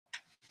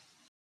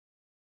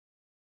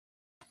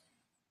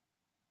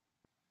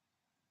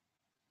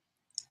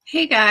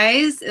Hey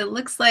guys, it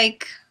looks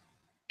like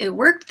it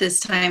worked this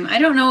time. I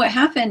don't know what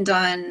happened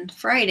on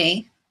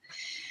Friday.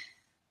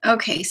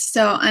 Okay,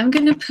 so I'm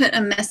going to put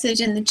a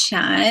message in the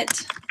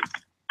chat.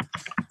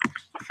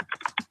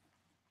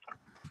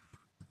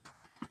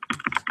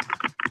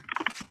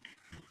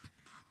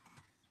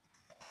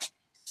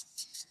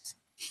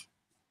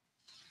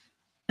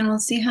 And we'll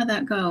see how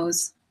that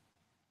goes.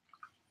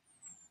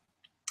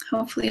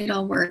 Hopefully it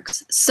all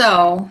works.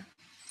 So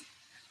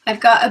I've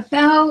got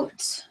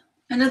about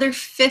another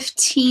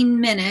 15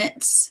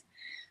 minutes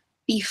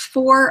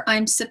before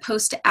I'm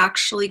supposed to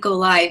actually go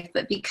live.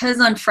 But because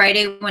on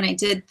Friday when I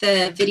did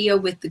the video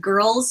with the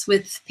girls,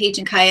 with Paige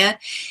and Kaya,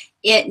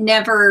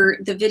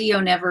 the video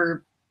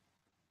never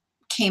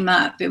came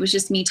up. It was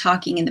just me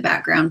talking in the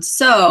background.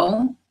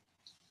 So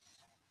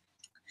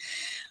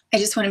I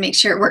just want to make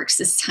sure it works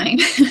this time.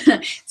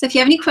 So if you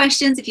have any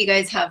questions, if you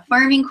guys have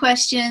farming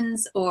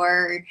questions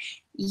or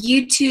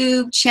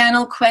YouTube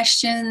channel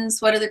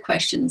questions, what other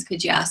questions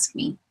could you ask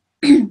me?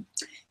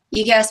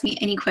 You can ask me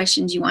any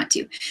questions you want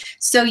to.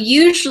 So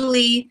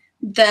usually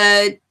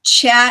the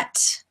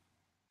chat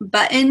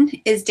button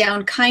is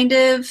down kind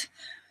of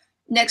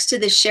next to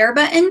the share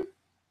button.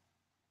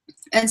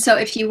 And so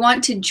if you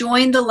want to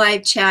join the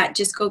live chat,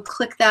 just go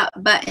click that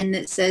button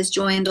that says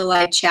join the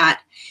live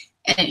chat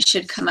and it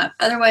should come up.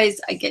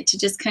 Otherwise, I get to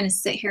just kind of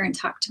sit here and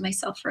talk to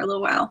myself for a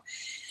little while,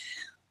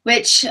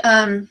 which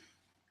I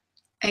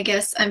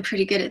guess I'm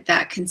pretty good at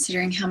that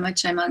considering how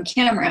much I'm on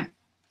camera.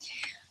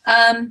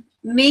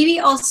 Maybe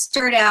I'll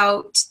start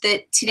out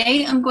that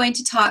today I'm going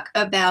to talk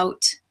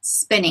about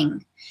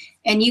spinning.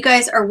 And you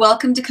guys are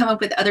welcome to come up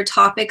with other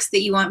topics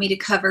that you want me to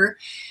cover.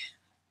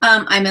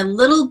 I'm a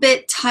little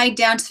bit tied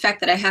down to the fact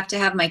that I have to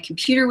have my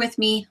computer with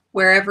me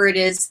wherever it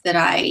is that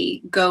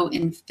I go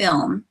and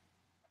film.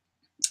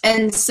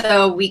 And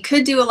so we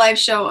could do a live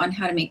show on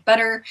how to make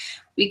butter.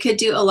 We could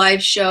do a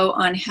live show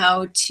on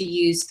how to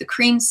use the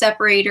cream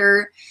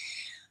separator.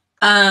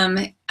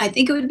 I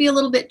think it would be a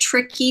little bit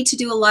tricky to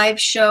do a live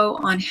show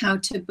on how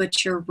to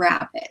butcher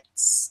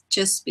rabbits,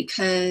 just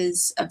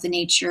because of the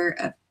nature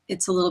of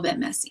it's a little bit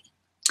messy.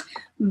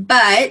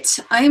 But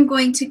I am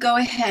going to go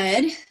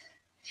ahead.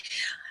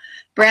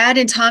 Brad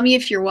and Tommy,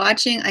 if you're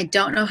watching, I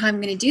don't know how I'm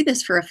going to do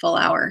this for a full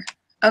hour.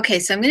 Okay,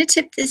 so I'm going to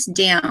tip this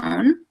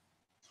down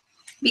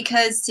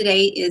because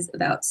today is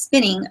about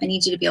spinning. I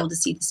need you to be able to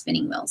see the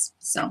spinning wheels.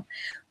 So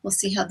we'll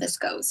see how this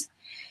goes.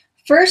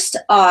 First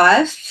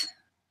off,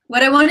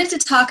 what I wanted to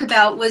talk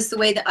about was the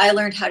way that I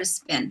learned how to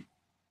spin.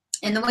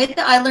 And the way that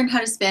I learned how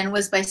to spin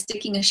was by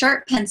sticking a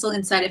sharp pencil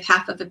inside of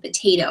half of a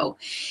potato,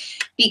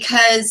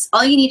 because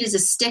all you need is a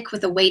stick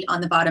with a weight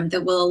on the bottom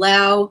that will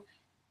allow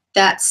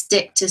that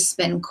stick to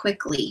spin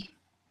quickly.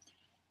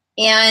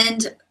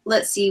 And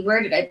let's see,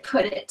 where did I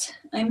put it?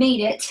 I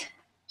made it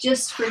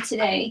just for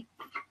today.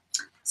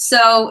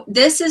 So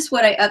this is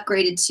what I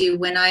upgraded to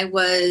when I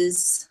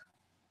was,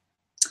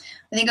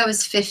 I think I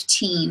was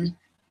 15.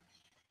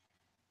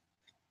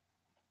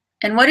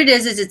 And what it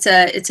is it's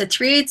a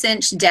 3/8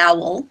 inch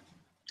dowel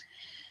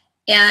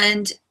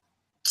and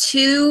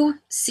 2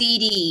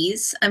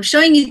 CDs. I'm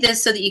showing you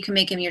this so that you can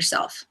make them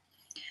yourself.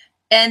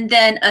 And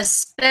then a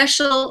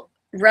special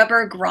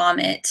rubber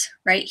grommet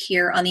right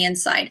here on the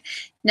inside.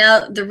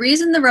 Now, the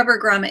reason the rubber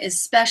grommet is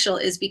special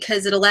is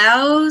because it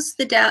allows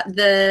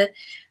the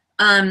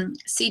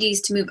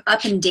CDs to move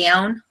up and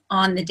down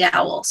on the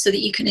dowel so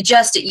that you can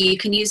adjust it. You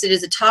can use it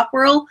as a top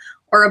whirl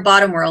or a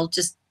bottom whirl,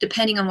 just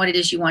depending on what it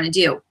is you want to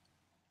do.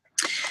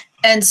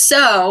 And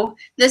so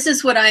this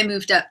is what I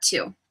moved up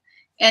to.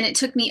 And it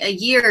took me a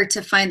year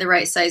to find the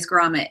right size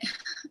grommet.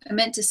 I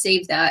meant to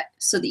save that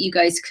so that you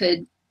guys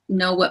could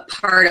know what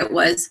part it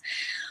was.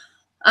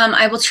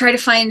 I will try to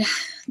find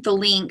the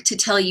link to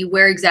tell you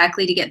where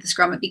exactly to get this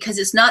grommet, because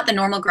it's not the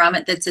normal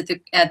grommet that's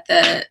at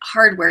the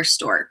hardware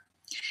store.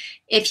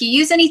 If you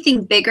use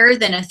anything bigger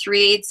than a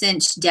 3/8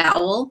 inch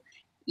dowel,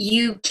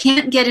 you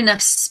can't get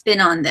enough spin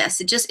on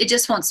this. It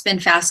just won't spin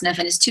fast enough,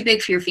 and it's too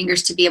big for your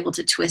fingers to be able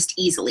to twist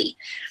easily.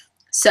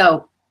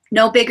 So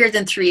no bigger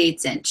than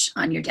 3/8 inch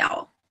on your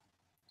dowel.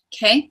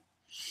 Okay?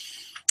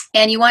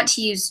 And you want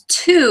to use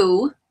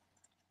 2.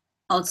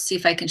 I'll see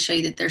if I can show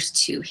you that there's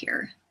 2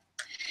 here.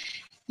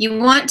 You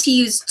want to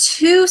use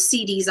 2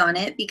 CDs on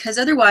it because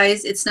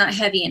otherwise it's not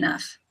heavy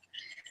enough.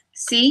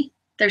 See?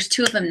 There's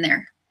 2 of them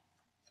there.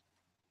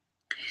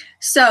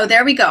 So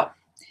there we go.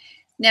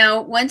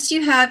 Now, once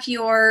you have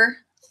your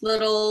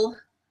little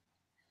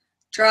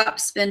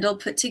drop spindle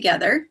put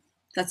together,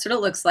 that's what it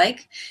looks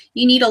like,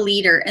 you need a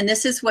leader, and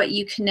this is what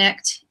you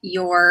connect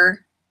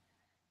your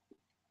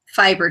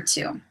fiber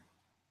to.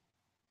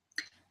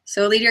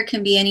 So a leader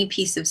can be any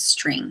piece of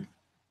string.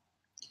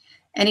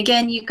 And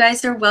again, you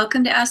guys are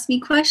welcome to ask me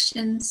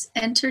questions.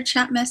 Enter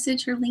chat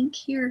message or link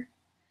here.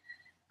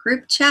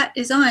 Group chat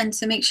is on,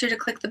 so make sure to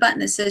click the button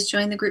that says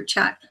join the group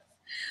chat.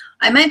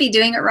 I might be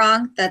doing it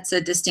wrong. That's a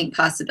distinct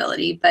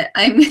possibility, but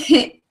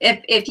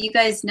if you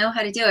guys know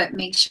how to do it,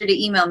 make sure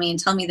to email me and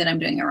tell me that I'm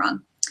doing it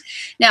wrong.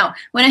 Now,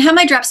 when I have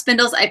my drop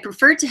spindles, I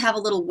prefer to have a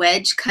little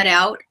wedge cut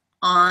out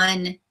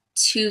on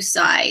 2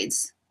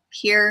 sides,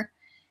 here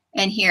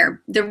and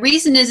here. The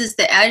reason is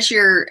that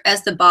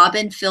as the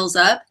bobbin fills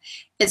up,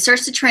 it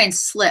starts to try and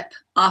slip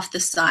off the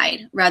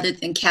side rather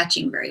than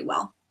catching very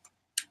well.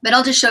 But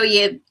I'll just show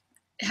you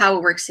how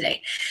it works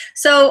today.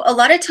 So a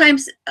lot of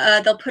times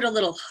they'll put a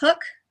little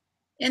hook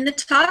in the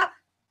top.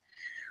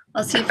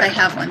 I'll see if I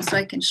have one so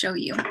I can show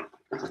you.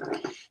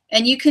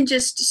 And you can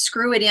just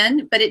screw it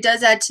in, but it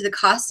does add to the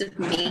cost of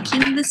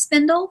making the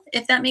spindle,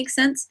 if that makes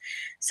sense.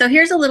 So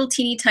here's a little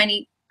teeny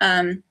tiny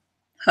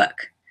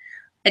hook.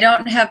 I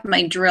don't have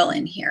my drill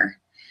in here.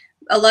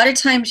 A lot of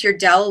times your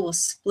dowel will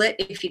split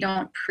if you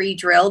don't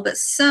pre-drill, but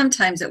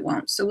sometimes it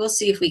won't. So we'll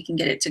see if we can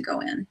get it to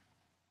go in.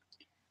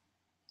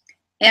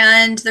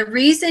 And the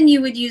reason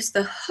you would use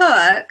the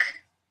hook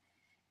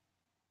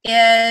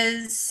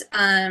is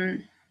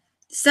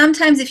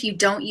sometimes if you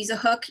don't use a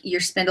hook,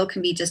 your spindle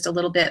can be just a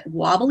little bit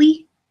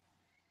wobbly.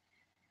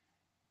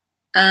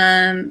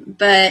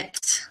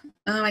 But,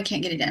 oh, I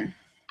can't get it in.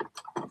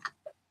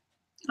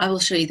 I will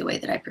show you the way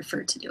that I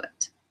prefer to do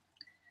it.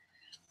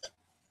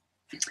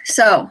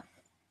 So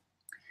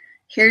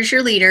here's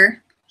your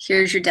leader,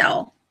 here's your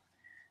dowel.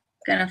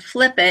 I'm gonna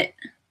flip it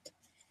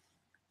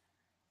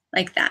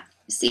like that.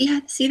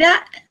 See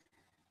that?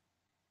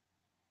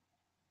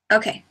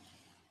 Okay.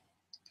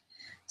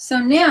 So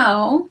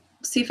now,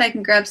 see if I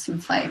can grab some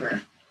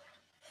fiber.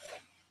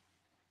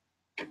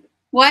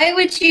 Why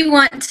would you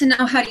want to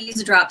know how to use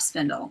a drop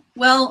spindle?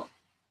 Well,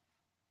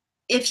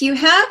 if you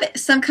have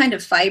some kind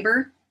of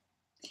fiber,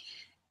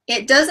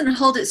 it doesn't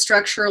hold its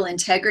structural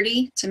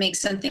integrity to make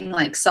something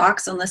like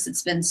socks unless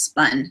it's been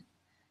spun.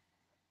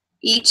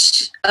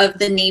 Each of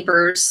the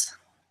neighbors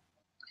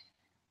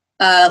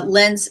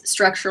lends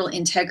structural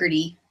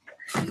integrity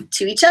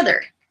to each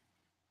other.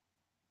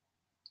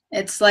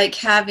 It's like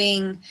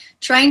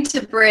trying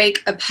to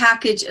break a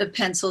package of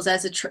pencils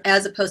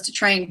as opposed to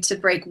trying to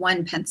break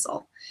one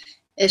pencil.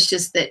 It's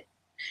just that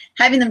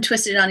having them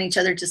twisted on each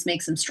other just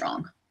makes them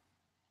strong.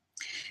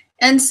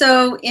 And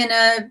so in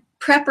a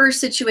prepper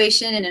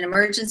situation, in an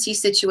emergency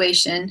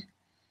situation,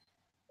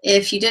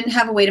 if you didn't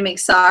have a way to make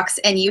socks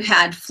and you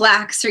had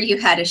flax or you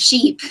had a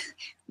sheep,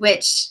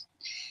 which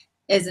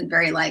isn't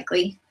very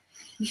likely.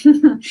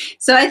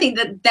 So I think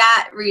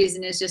that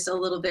reason is just a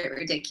little bit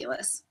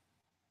ridiculous.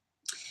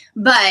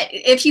 But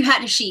if you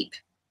had a sheep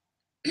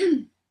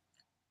in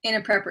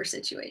a prepper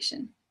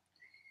situation,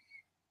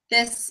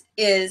 this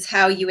is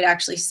how you would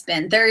actually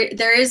spin.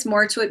 There is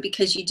more to it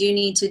because you do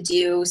need to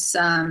do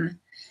some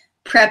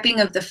prepping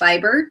of the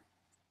fiber.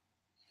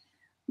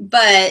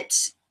 But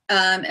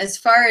as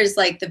far as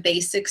like the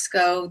basics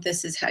go,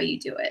 this is how you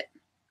do it.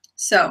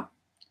 So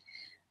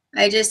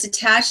I just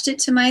attached it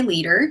to my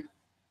leader.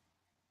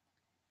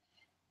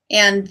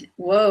 And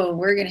whoa,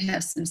 we're going to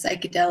have some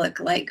psychedelic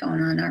light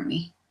going on, aren't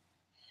we?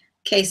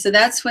 Okay, so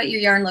that's what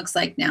your yarn looks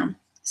like now.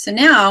 So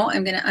now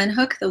I'm going to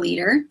unhook the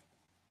leader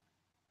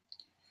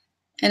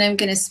and I'm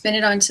going to spin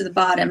it onto the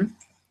bottom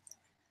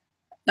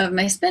of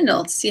my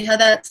spindle. See how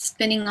that's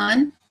spinning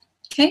on?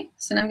 Okay,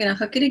 so now I'm going to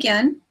hook it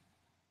again.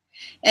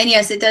 And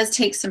yes, it does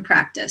take some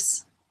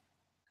practice.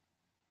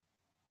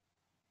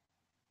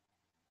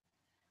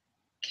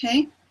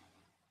 Okay.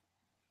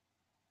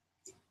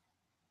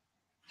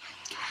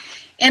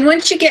 And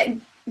once you get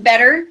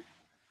better,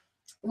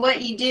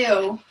 what you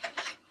do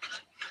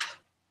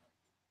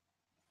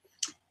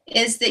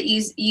is that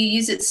you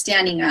use it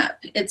standing up.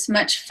 It's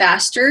much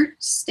faster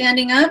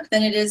standing up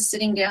than it is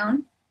sitting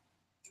down.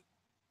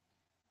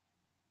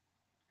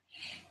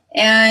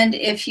 And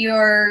if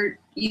you're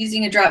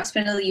using a drop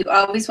spindle, you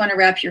always want to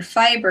wrap your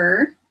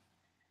fiber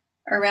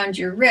around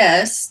your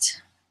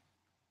wrist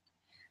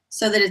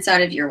so that it's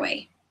out of your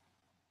way.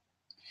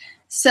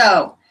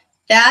 So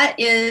that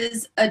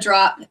is a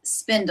drop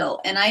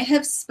spindle, and I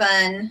have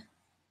spun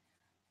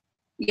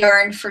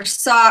yarn for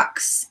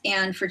socks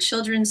and for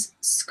children's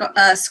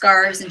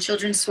scarves and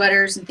children's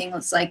sweaters and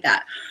things like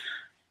that.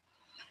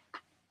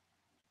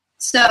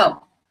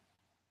 So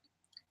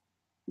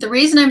the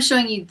reason I'm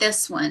showing you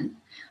this one,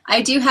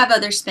 I do have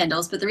other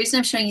spindles, but the reason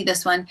I'm showing you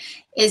this one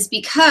is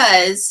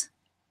because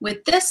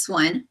with this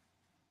one,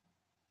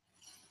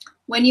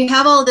 when you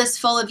have all this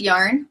full of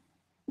yarn,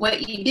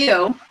 what you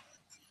do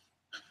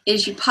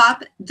is you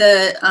pop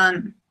this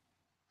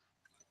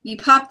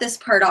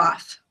part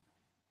off.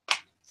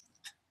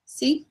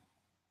 See?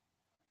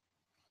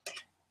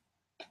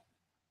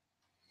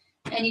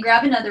 And you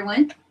grab another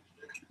one.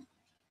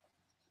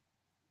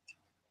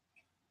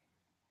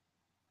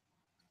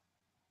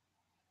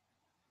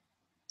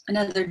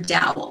 Another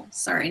dowel,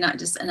 sorry, not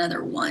just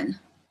another one.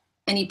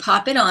 And you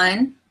pop it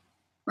on,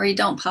 or you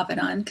don't pop it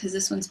on because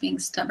this one's being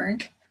stubborn.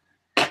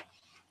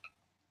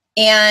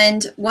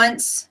 And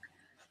once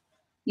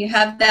you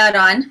have that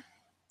on,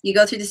 you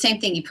go through the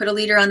same thing. You put a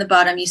leader on the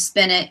bottom, you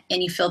spin it,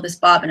 and you fill this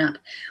bobbin up.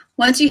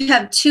 Once you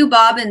have 2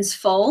 bobbins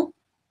full,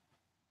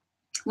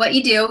 what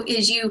you do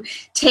is you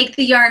take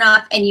the yarn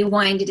off and you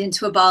wind it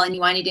into a ball, and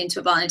you wind it into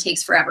a ball, and it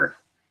takes forever.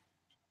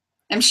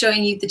 I'm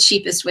showing you the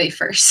cheapest way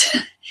first.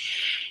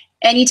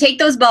 And you take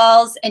those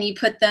balls and you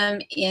put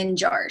them in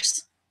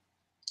jars.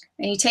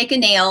 And you take a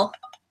nail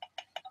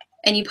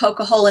and you poke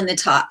a hole in the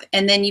top,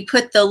 and then you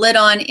put the lid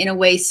on in a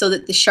way so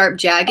that the sharp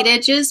jagged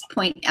edges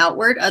point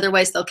outward,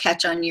 otherwise they'll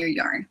catch on your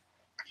yarn.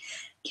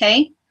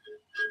 Okay?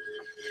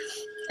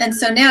 And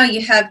so now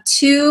you have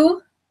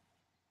two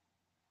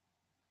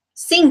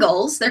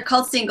singles. They're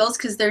called singles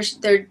because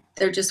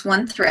they're just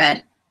one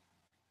thread.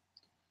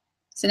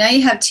 So now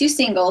you have two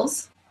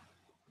singles,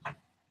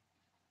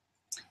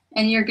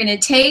 and you're going to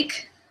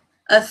take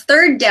a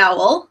third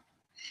dowel.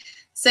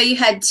 So you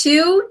have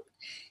two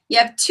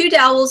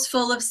dowels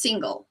full of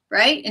single,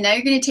 right? And now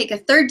you're going to take a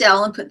third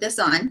dowel and put this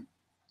on.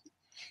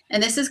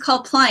 And this is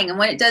called plying. And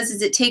what it does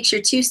is it takes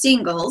your two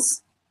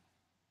singles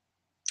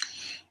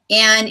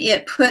and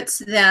it puts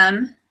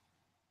them,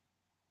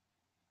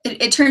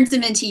 it turns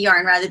them into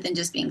yarn rather than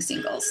just being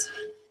singles.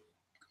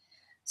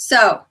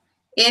 So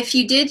if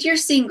you did your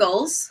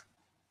singles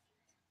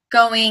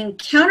going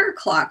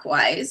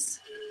counterclockwise,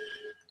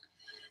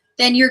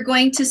 then you're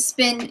going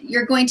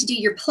to do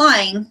your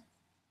plying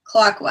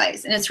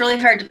clockwise. And it's really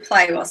hard to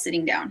ply while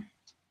sitting down.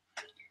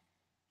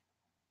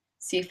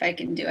 See if I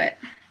can do it.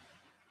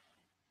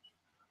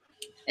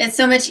 It's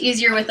so much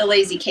easier with a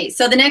lazy Kate.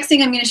 So the next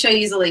thing I'm going to show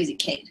you is a lazy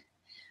Kate.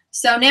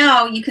 So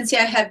now you can see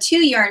I have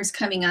two yarns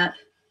coming up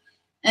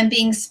and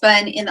being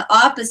spun in the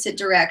opposite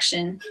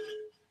direction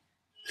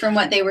from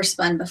what they were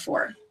spun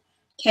before.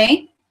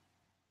 Okay?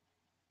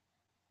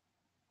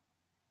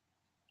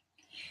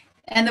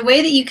 And the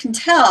way that you can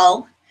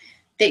tell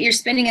that you're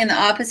spinning in the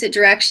opposite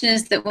direction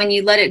is that when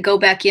you let it go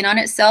back in on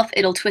itself,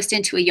 it'll twist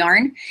into a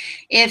yarn.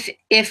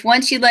 If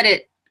once you let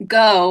it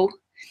go,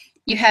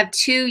 you have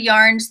two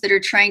yarns that are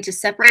trying to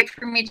separate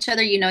from each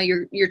other, you know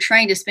you're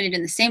trying to spin it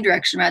in the same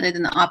direction rather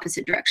than the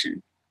opposite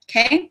direction.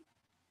 Okay?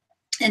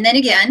 And then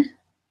again,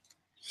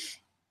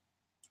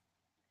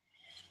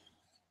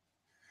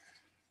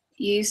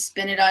 you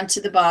spin it onto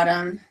the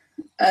bottom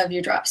of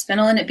your drop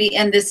spindle,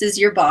 and this is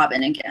your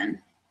bobbin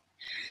again.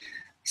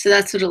 So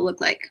that's what it'll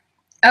look like.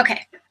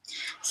 Okay,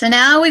 so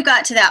now we've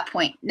got to that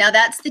point. Now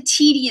that's the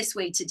tedious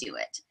way to do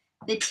it.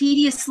 The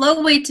tedious,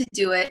 slow way to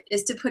do it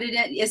is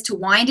to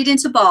wind it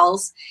into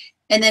balls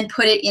and then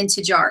put it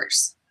into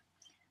jars.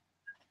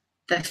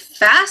 The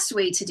fast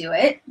way to do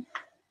it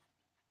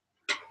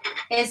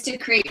is to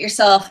create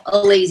yourself a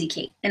lazy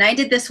Kate. And I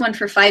did this one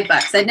for $5.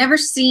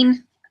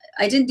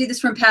 I didn't do this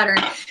from pattern.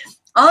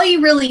 All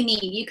you really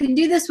need, you can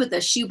do this with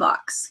a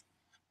shoebox.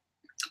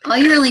 All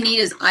you really need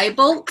is eye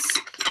bolts.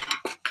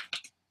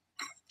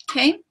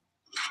 Okay?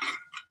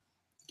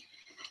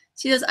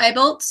 See those eye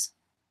bolts?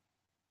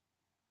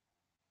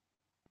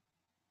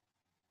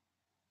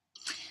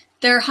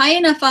 They're high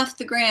enough off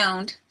the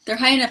ground, they're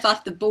high enough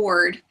off the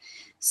board,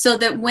 so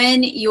that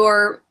when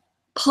you're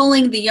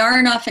pulling the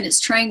yarn off and it's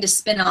trying to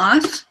spin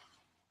off,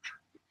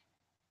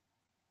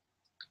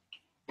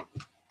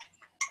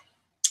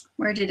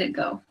 where did it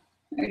go?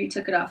 I already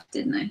took it off,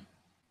 didn't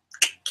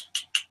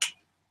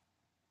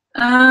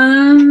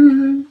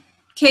I?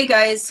 Okay,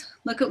 guys,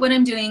 look at what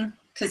I'm doing,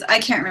 because I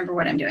can't remember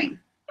what I'm doing.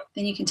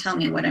 Then you can tell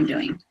me what I'm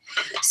doing.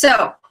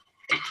 So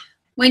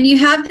when you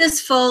have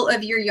this full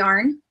of your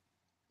yarn,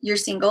 your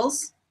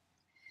singles,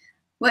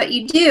 what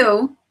you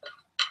do,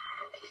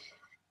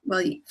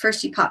 well,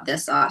 first you pop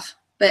this off,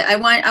 but I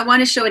want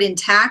to show it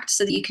intact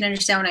so that you can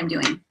understand what I'm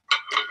doing.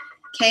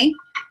 Okay?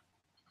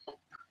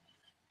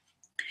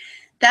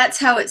 That's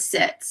how it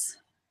sits.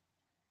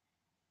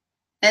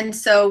 And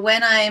so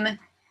when I'm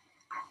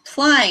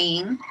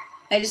plying,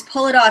 I just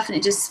pull it off and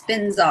it just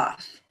spins off.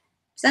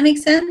 Does that make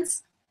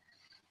sense?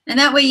 And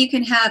that way you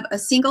can have a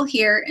single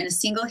here and a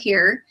single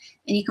here,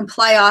 and you can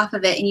ply off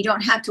of it and you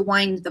don't have to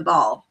wind the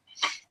ball.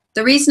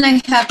 The reason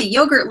I have the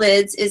yogurt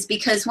lids is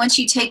because once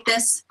you take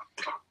this,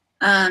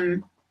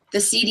 the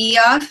CD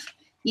off,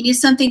 you need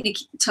something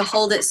to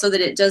hold it so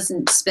that it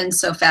doesn't spin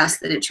so fast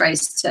that it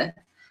tries to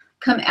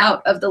come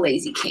out of the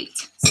lazy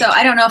Kate. So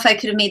I don't know if I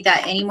could have made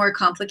that any more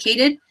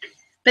complicated,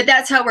 but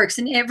that's how it works.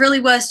 And it really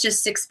was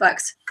just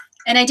 $6.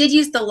 And I did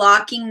use the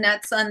locking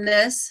nuts on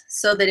this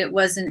so that it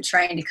wasn't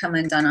trying to come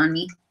undone on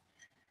me.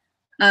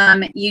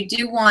 You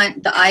do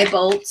want the eye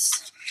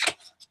bolts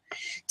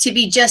to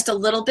be just a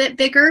little bit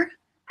bigger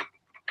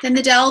than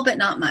the dowel, but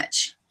not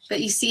much.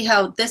 But you see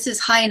how this is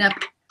high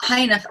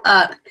enough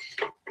up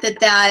that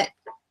that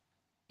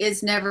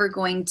is never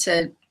going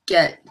to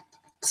get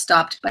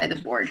stopped by the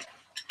board.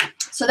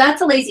 So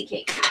that's a lazy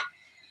Kate.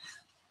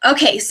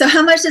 Okay, so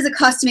how much does it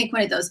cost to make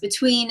one of those?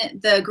 Between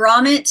the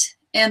grommet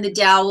and the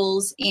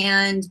dowels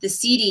and the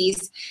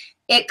CDs,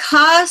 it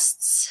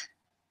costs,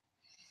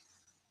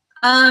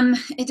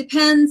 it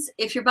depends.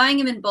 If you're buying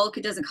them in bulk,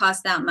 it doesn't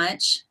cost that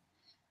much.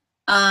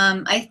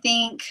 I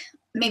think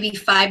maybe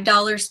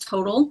 $5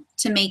 total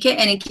to make it,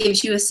 and it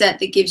gives you a set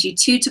that gives you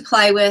two to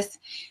ply with,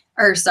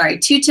 or sorry,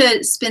 two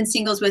to spin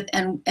singles with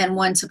and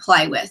one to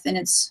ply with, and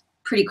it's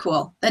pretty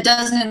cool. That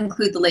doesn't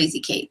include the lazy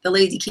Kate. The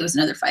lazy Kate was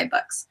another $5.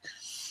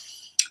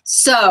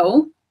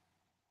 So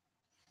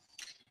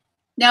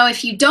now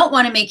if you don't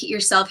want to make it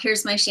yourself,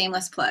 here's my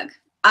shameless plug.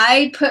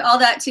 I put all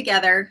that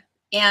together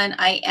and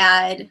I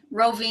add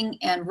roving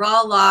and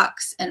raw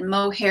locks and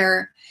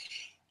mohair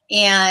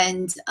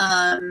and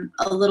a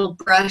little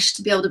brush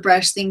to be able to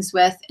brush things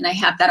with, and I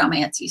have that on my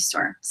Etsy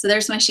store. So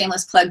there's my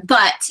shameless plug,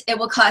 but it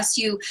will cost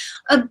you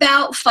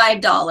about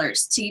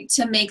 $5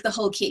 to make the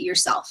whole kit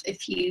yourself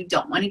if you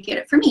don't want to get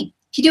it from me.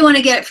 If you do want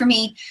to get it from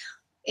me,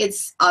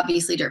 it's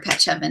obviously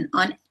Dirtpatcheaven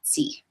on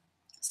Etsy.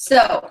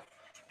 So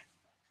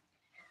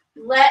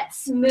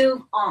let's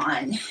move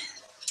on.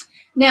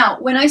 Now,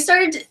 when I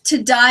started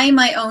to dye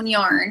my own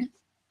yarn,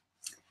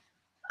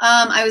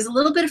 I was a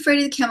little bit afraid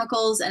of the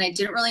chemicals, and I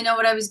didn't really know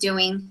what I was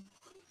doing.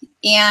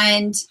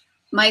 And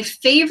my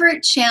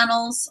favorite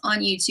channels on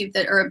YouTube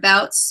that are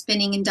about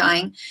spinning and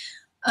dyeing,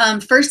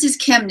 first is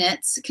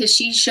Chemnitz, because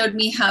she showed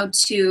me how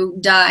to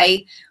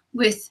dye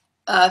with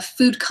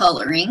food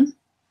coloring.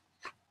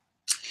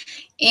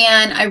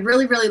 And I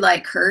really, really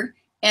like her.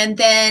 And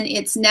then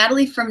it's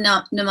Natalie from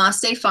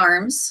Namaste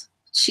Farms.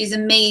 She's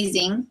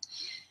amazing.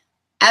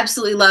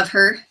 Absolutely love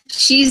her.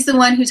 She's the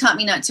one who taught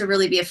me not to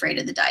really be afraid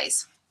of the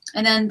dyes.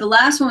 And then the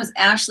last one was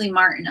Ashley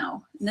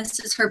Martineau. And this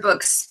is her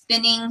book,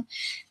 Spinning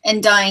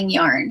and Dyeing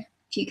Yarn,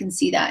 if you can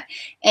see that.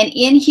 And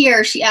in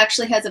here, she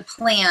actually has a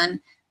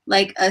plan,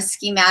 like a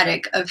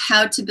schematic of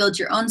how to build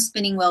your own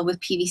spinning wheel with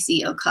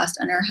PVC. It'll cost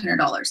under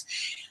 $100.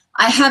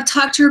 I have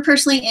talked to her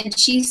personally, and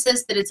she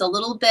says that it's a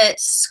little bit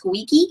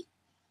squeaky.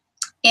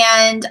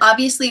 And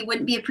obviously, it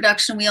wouldn't be a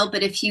production wheel,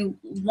 but if you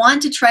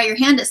want to try your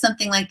hand at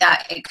something like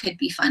that, it could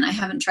be fun. I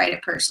haven't tried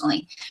it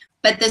personally.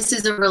 But this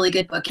is a really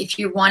good book if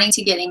you're wanting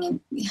to get into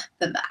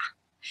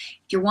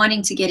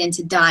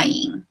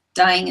dyeing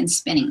and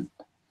spinning.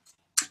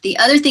 The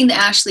other thing that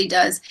Ashley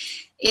does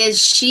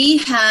is she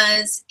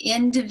has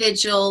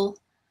individual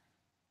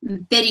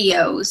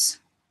videos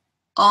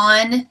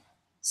on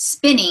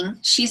spinning.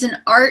 She's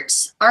an art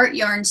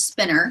yarn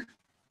spinner.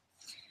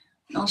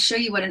 I'll show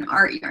you what an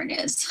art yarn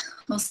is.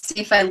 We'll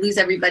see if I lose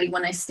everybody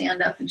when I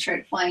stand up and try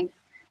to find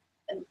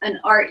an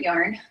art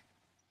yarn.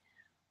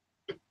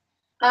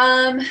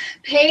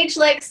 Paige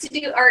likes to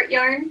do art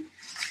yarn.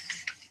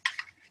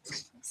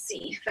 Let's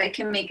see if I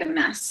can make a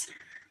mess.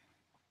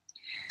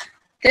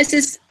 This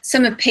is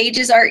some of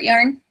Paige's art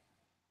yarn.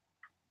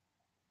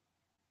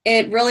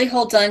 It really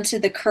holds on to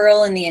the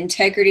curl and the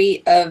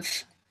integrity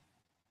of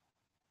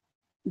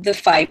the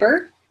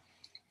fiber.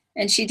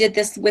 And she did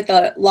this with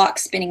a lock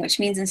spinning, which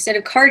means instead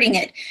of carding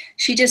it,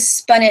 she just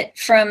spun it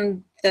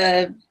from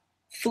the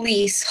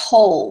fleece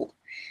whole.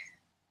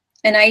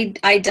 And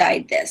I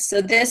dyed this.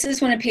 So this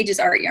is one of Paige's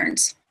art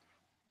yarns.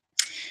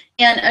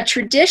 And a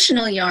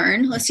traditional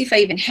yarn, let's see if I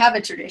even have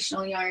a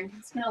traditional yarn.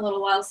 It's been a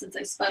little while since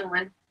I spun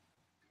one.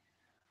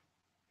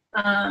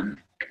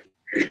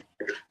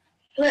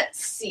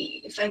 Let's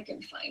see if I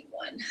can find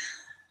one.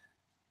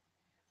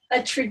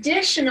 A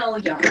traditional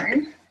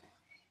yarn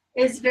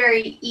is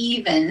very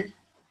even,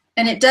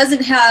 and it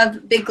doesn't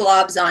have big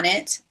globs on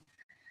it.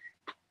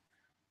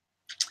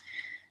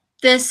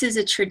 This is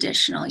a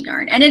traditional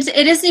yarn, and it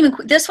isn't even,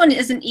 this one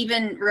isn't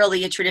even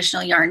really a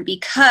traditional yarn,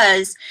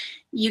 because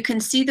you can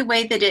see the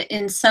way that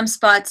in some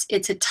spots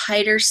it's a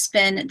tighter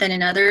spin than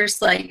in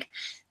others. Like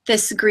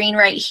this green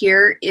right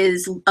here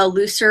is a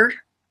looser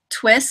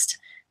twist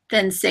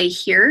than say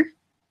here.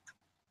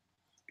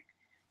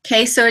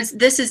 Okay, so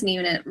this isn't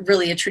even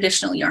really a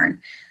traditional yarn,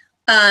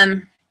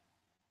 but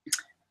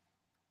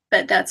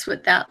that's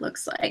what that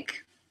looks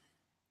like.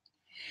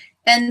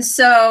 And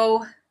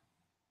so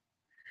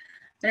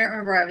I don't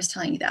remember why I was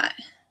telling you that.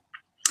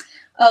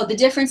 Oh, the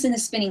difference in the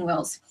spinning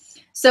wheels.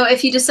 So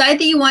if you decide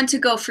that you want to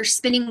go for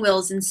spinning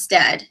wheels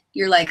instead,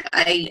 you're like,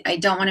 I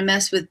don't want to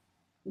mess with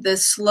the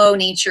slow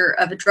nature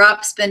of a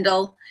drop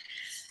spindle.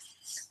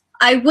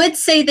 I would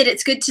say that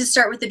it's good to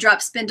start with the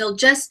drop spindle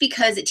just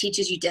because it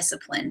teaches you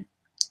discipline.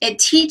 It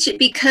teaches,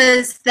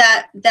 because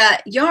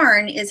that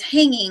yarn is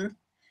hanging,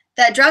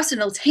 that drop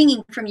spindle is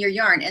hanging from your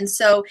yarn. And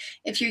so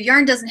if your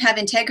yarn doesn't have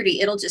integrity,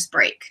 it'll just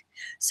break.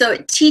 So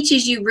it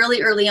teaches you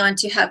really early on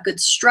to have good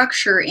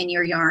structure in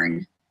your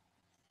yarn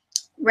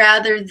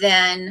rather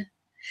than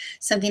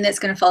something that's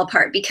going to fall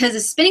apart, because a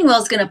spinning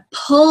wheel is going to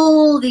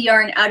pull the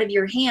yarn out of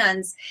your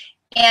hands.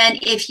 And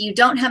if you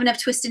don't have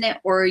enough twist in it,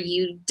 or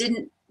you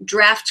didn't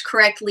draft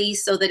correctly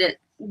so that it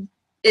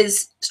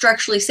is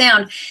structurally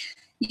sound,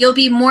 you'll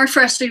be more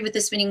frustrated with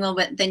the spinning wheel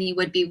than you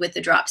would be with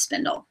the drop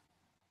spindle.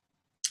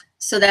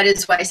 So that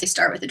is why I say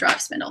start with the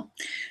drop spindle.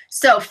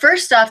 So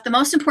first off, the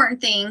most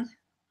important thing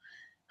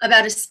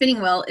about a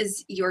spinning wheel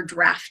is your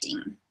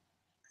drafting.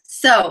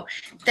 So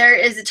there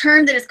is a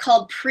term that is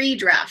called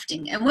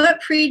pre-drafting. And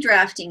what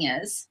pre-drafting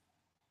is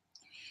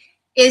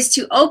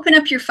to open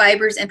up your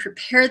fibers and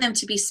prepare them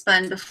to be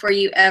spun before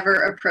you ever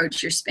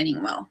approach your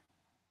spinning wheel.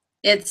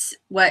 It's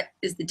what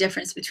is the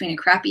difference between a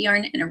crappy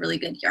yarn and a really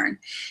good yarn.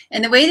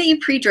 And the way that you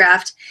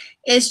pre-draft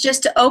is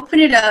just to open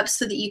it up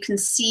so that you can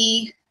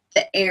see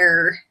the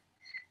air.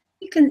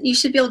 You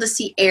should be able to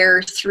see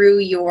air through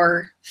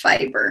your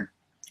fiber.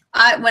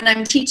 When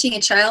I'm teaching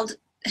a child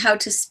how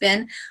to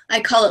spin, I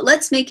call it,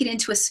 let's make it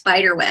into a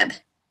spider web,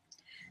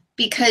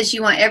 because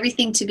you want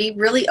everything to be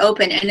really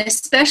open. And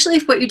especially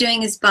if what you're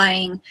doing is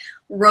buying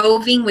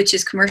roving, which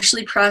is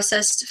commercially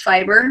processed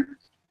fiber,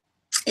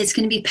 It's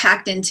going to be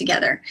packed in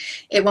together.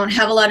 It won't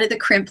have a lot of the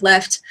crimp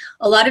left.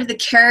 A lot of the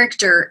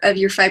character of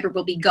your fiber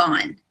will be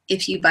gone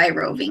if you buy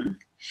roving.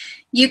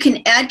 You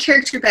can add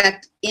character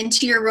back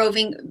into your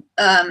roving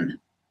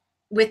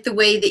with the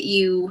way that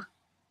you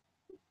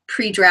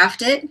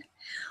pre-draft it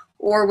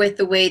or with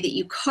the way that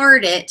you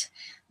card it.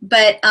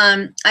 But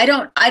I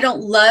don't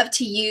love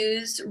to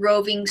use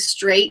roving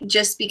straight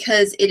just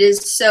because it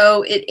is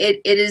so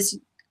it is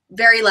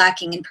very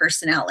lacking in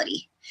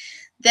personality.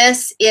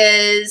 This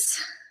is,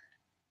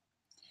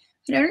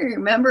 I don't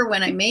remember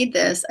when I made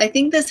this. I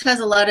think this has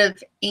a lot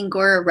of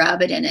Angora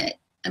rabbit in it.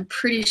 I'm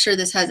pretty sure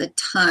this has a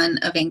ton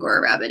of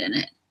Angora rabbit in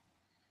it.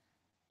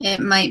 It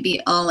might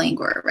be all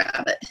Angora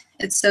rabbit.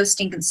 It's so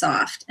stinking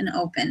soft and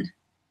open.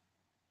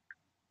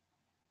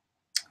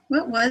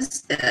 What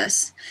was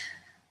this?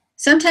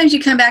 Sometimes you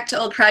come back to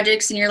old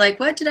projects and you're like,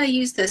 what did I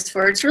use this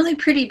for? It's really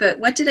pretty, but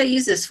what did I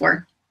use this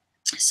for?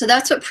 So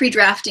that's what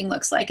pre-drafting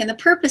looks like. And the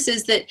purpose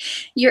is that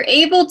you're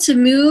able to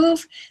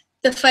move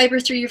the fiber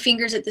through your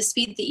fingers at the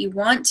speed that you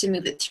want to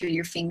move it through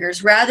your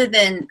fingers, rather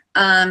than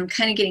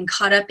kind of getting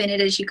caught up in it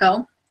as you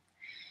go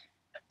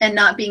and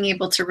not being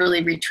able to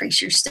really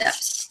retrace your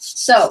steps.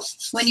 So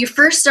when you're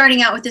first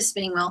starting out with the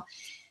spinning wheel,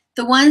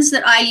 the ones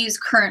that I use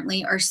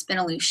currently are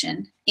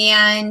Spinolution.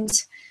 And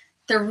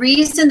the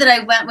reason that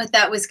I went with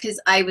that was because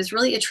I was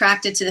really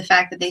attracted to the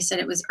fact that they said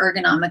it was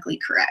ergonomically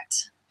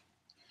correct.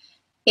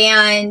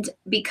 And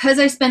because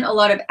I spent a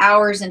lot of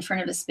hours in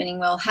front of a spinning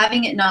wheel,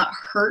 having it not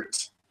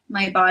hurt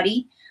my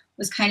body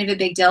was kind of a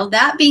big deal.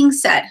 That being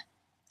said,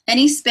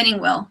 any spinning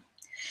wheel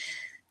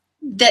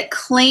that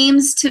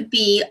claims to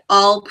be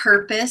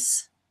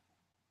all-purpose,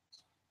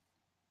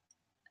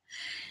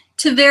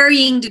 to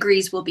varying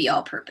degrees will be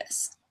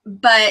all-purpose.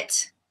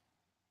 But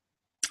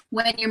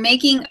when you're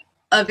making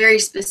a very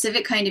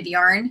specific kind of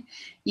yarn,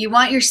 you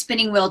want your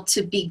spinning wheel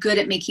to be good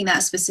at making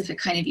that specific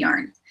kind of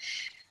yarn.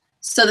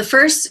 So the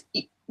first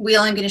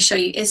wheel I'm going to show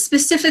you is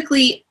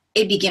specifically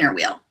a beginner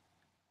wheel.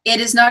 It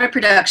is not a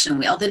production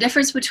wheel. The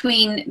difference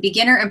between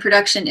beginner and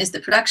production is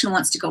that production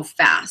wants to go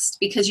fast,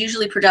 because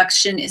usually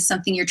production is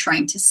something you're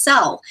trying to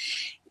sell.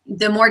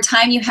 The more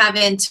time you have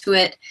into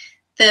it,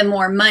 the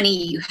more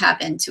money you have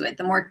into it,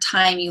 the more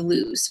time you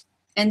lose.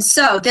 And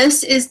so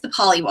this is the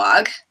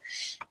Polywog,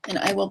 and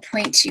I will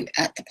point you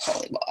at the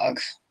Polywog.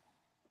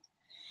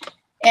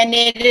 And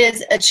it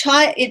is a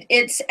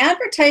it's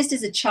advertised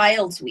as a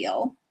child's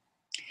wheel,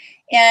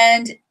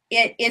 and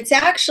it's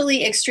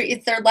actually extreme.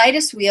 It's their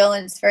lightest wheel,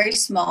 and it's very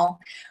small.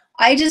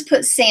 I just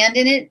put sand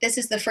in it. This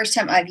is the first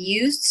time I've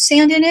used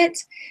sand in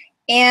it,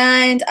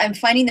 and I'm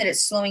finding that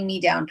it's slowing me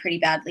down pretty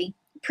badly.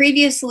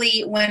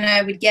 Previously, when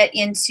I would get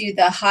into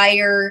the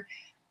higher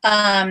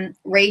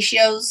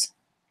ratios,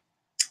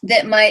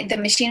 that the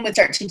machine would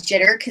start to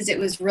jitter because it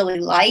was really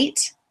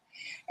light.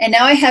 And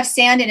now I have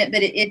sand in it,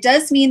 but it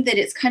does mean that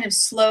it's kind of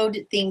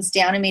slowed things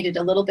down and made it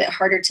a little bit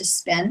harder to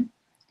spin.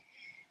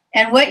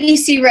 And what you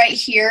see right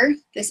here,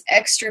 this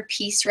extra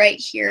piece right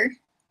here,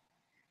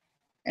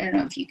 I don't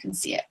know if you can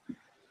see it.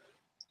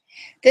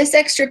 This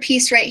extra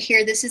piece right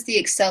here, this is the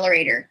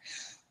accelerator.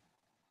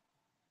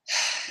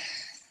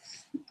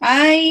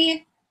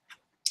 The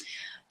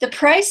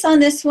price on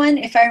this one,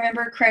 if I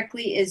remember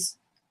correctly, is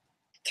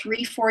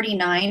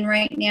 $3.49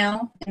 right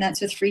now, and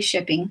that's with free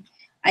shipping.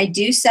 I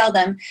do sell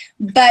them,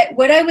 but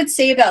what I would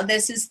say about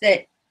this is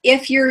that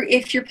if you're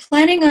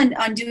planning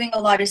on doing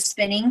a lot of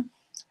spinning,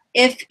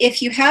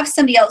 if you have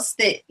somebody else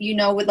that you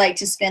know would like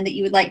to spin, that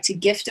you would like to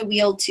gift a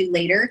wheel to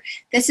later,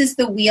 this is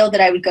the wheel that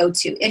I would go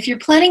to. If you're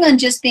planning on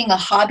just being a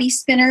hobby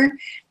spinner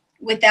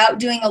without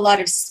doing a lot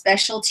of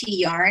specialty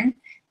yarn,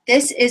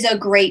 this is a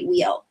great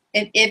wheel.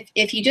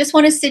 If you just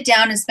want to sit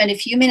down and spend a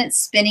few minutes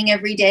spinning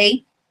every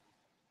day,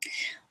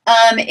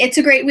 it's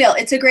a great wheel.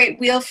 It's a great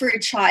wheel for a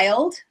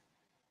child.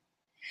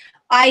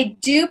 I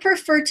do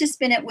prefer to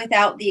spin it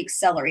without the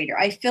accelerator.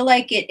 I feel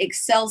like it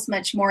excels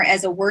much more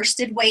as a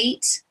worsted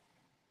weight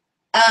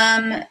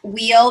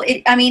wheel.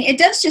 I mean, it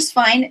does just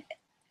fine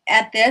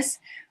at this,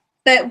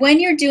 but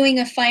when you're doing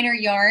a finer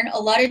yarn, a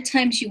lot of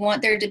times you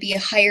want there to be a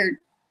higher,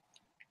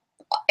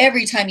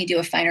 every time you do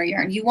a finer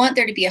yarn, you want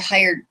there to be a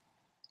higher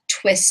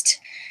twist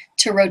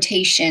to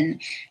rotation,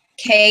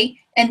 okay?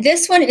 And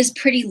this one is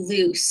pretty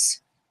loose.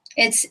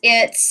 It's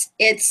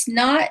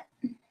not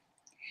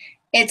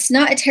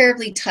a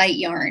terribly tight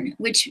yarn,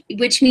 which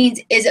means,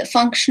 is it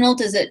functional?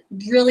 Does it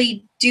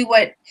really do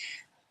what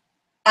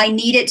I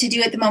need it to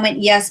do at the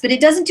moment? Yes, but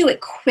it doesn't do it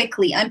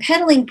quickly. I'm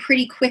pedaling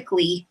pretty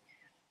quickly,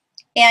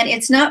 and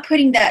it's not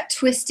putting that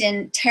twist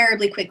in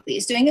terribly quickly.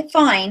 It's doing it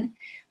fine,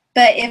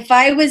 but if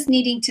I was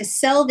needing to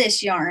sell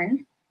this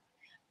yarn,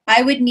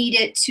 I would need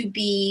it to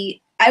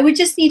be, I would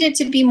just need it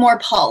to be more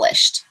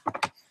polished.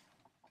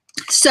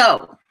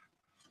 So,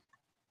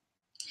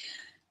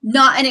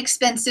 not an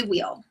expensive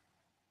wheel.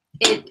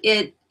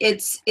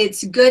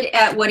 It's good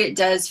at what it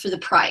does for the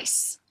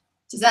price.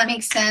 Does that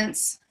make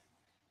sense?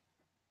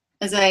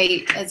 As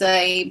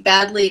I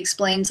badly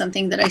explain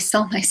something that I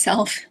sell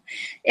myself.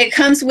 It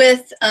comes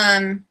with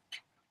the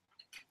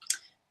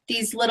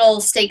these little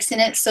stakes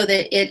in it so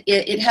that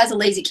it has a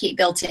lazy Kate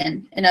built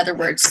in other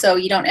words, so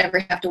you don't ever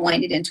have to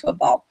wind it into a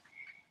ball.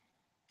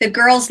 The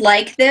girls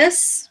like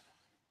this.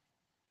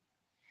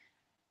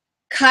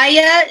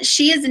 Kaya,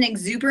 she is an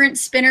exuberant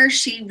spinner.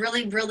 She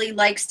really, really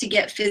likes to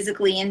get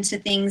physically into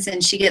things,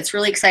 and she gets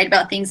really excited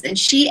about things, and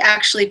she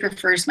actually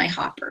prefers my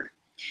hopper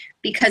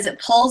because it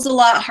pulls a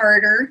lot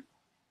harder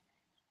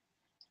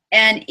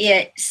and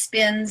it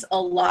spins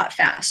a lot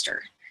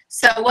faster.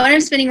 So what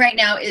I'm spinning right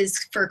now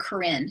is for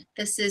Corinne.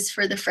 This is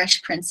for the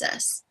Fresh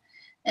Princess.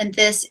 And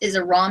this is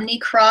a Romney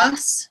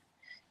cross,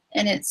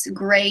 and it's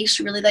gray.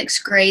 She really likes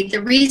gray.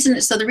 The reason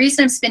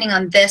I'm spinning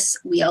on this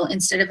wheel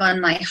instead of on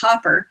my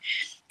hopper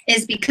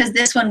is because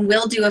this one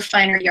will do a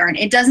finer yarn.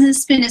 It doesn't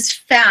spin as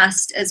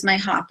fast as my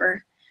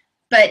hopper,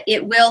 but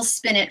it will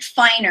spin it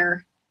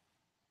finer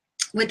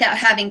without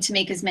having to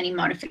make as many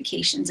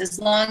modifications, as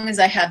long as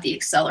I have the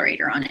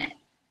accelerator on it.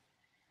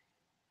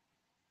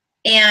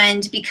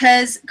 And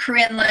because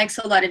Corinne likes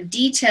a lot of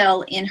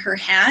detail in her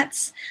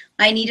hats,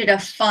 I needed a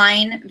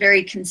fine,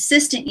 very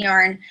consistent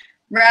yarn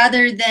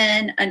rather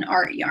than an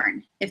art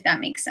yarn, if that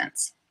makes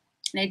sense.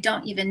 And I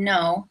don't even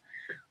know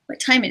what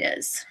time it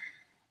is.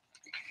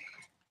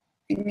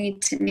 I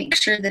need to make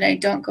sure that I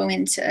don't go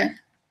into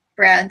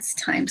Brad's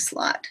time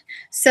slot.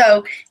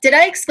 So did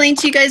I explain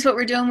to you guys what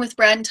we're doing with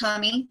Brad and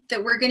Tommy?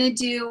 That we're going to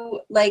do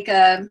like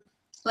a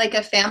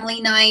family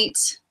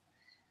night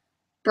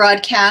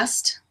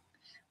broadcast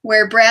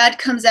where Brad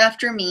comes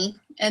after me,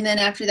 and then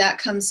after that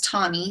comes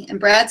Tommy, and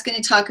Brad's going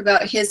to talk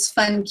about his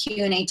fun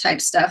Q&A type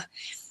stuff,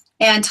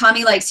 and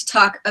Tommy likes to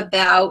talk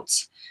about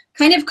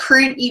kind of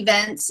current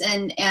events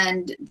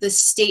and the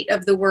state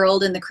of the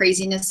world and the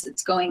craziness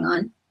that's going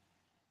on.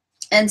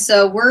 And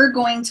so we're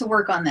going to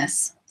work on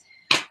this.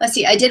 Let's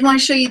see, I did want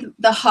to show you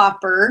the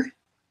hopper.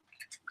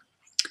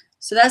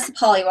 So that's the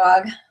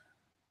polywog.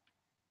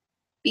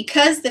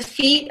 Because the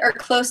feet are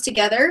close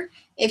together,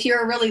 if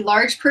you're a really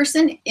large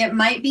person, it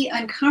might be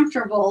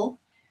uncomfortable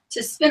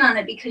to spin on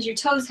it because your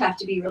toes have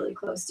to be really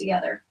close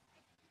together.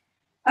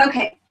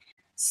 Okay,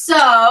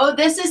 so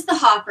this is the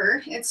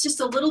hopper. It's just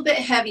a little bit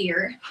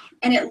heavier,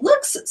 and it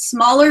looks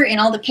smaller in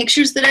all the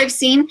pictures that I've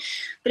seen,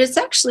 but it's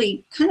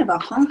actually kind of a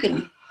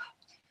honkin'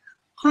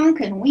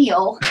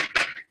 wheel.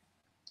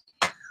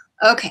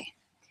 Okay,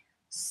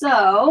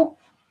 so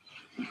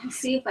let's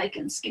see if I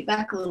can skip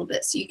back a little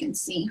bit so you can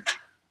see.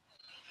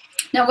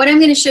 Now what I'm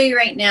going to show you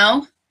right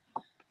now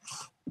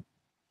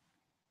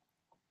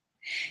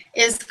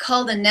is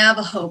called a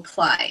Navajo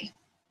ply.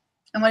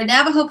 And what a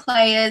Navajo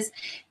ply is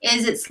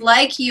it's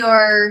like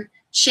your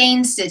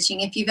chain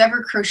stitching. If you've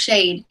ever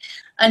crocheted,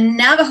 a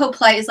Navajo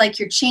ply is like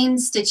your chain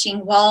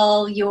stitching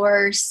while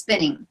you're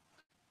spinning.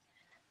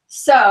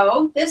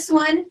 So this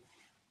one,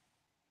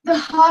 the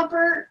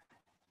hopper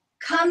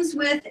comes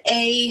with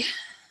a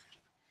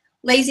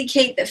lazy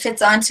Kate that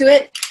fits onto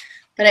it,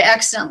 but I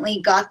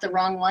accidentally got the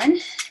wrong one.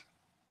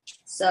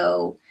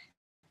 So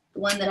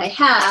the one that I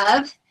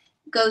have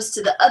goes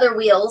to the other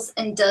wheels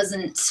and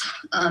doesn't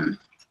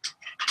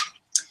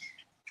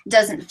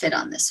fit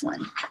on this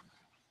one.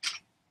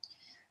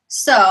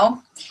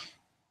 So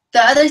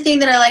the other thing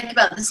that I like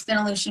about the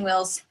Spinolution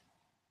wheels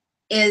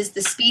is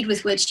the speed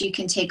with which you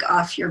can take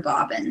off your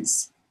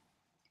bobbins.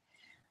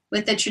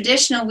 With the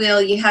traditional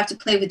wheel, you have to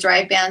play with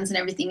drive bands and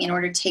everything in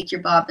order to take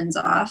your bobbins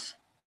off.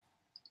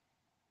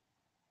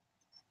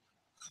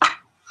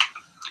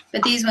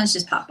 But these ones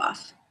just pop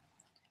off.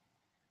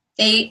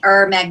 They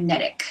are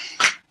magnetic.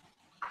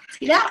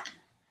 See that?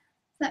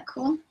 Isn't that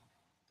cool?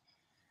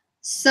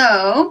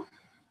 So,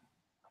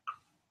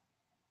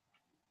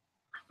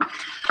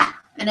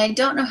 and I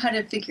don't know how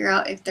to figure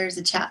out if there's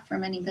a chat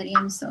from anybody.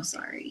 I'm so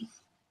sorry.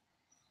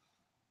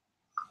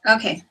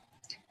 Okay,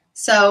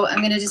 so I'm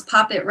going to just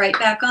pop it right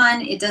back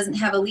on. It doesn't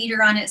have a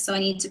leader on it, so I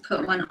need to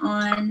put one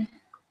on.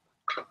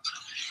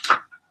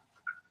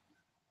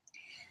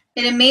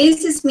 It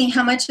amazes me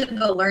how much of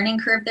a learning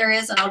curve there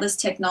is on all this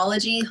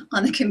technology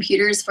on the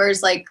computer as far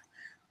as like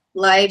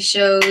live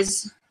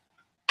shows.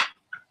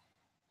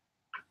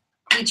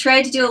 We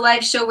tried to do a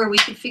live show where we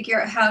could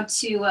figure out how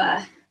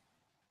to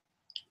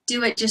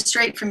do it just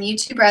straight from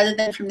YouTube rather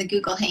than from the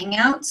Google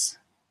Hangouts.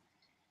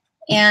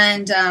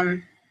 And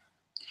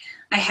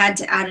I had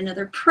to add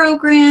another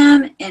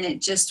program, and it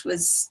just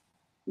was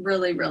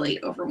really,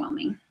 really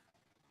overwhelming.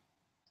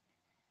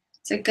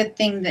 It's a good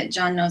thing that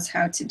John knows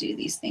how to do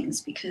these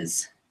things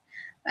because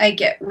I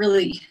get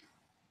really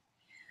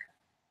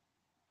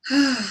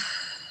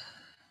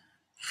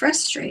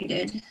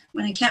frustrated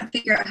when I can't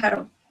figure out how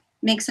to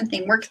make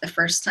something work the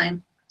first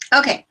time.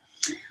 Okay,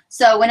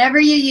 so whenever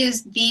you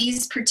use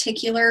these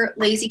particular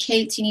lazy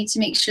Kates, you need to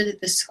make sure that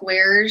the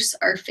squares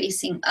are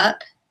facing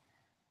up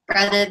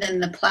rather than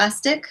the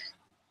plastic.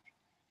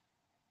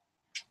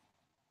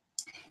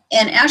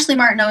 And Ashley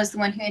Martineau is the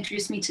one who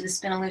introduced me to the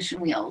Spinolution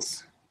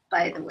wheels,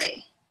 by the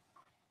way.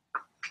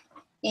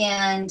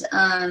 And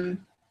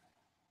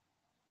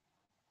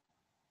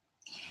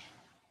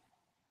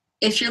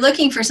if you're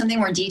looking for something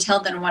more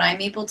detailed than what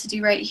I'm able to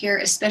do right here,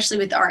 especially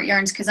with art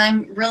yarns, because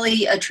I'm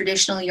really a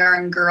traditional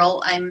yarn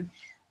girl,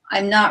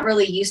 I'm not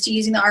really used to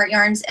using the art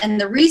yarns. And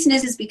the reason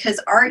is because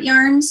art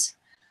yarns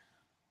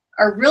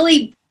are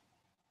really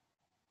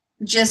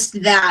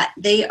just that.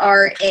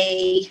 They're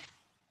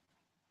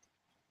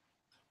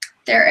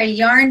a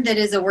yarn that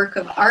is a work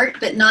of art,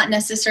 but not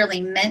necessarily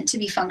meant to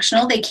be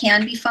functional. They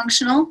can be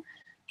functional,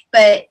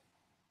 but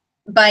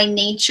by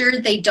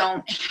nature, they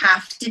don't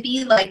have to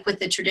be, like with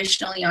the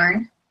traditional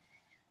yarn.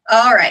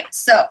 All right,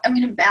 so I'm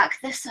going to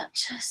back this up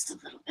just a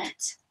little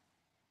bit.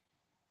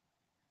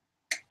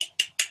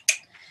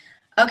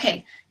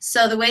 Okay,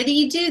 so the way that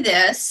you do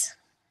this,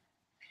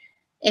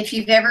 if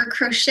you've ever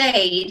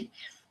crocheted,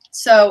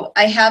 so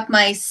I have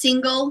my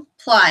single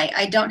ply.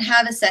 I don't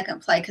have a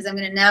second ply because I'm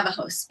going to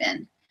Navajo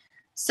spin.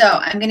 So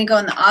I'm going to go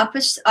in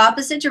the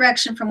opposite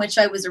direction from which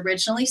I was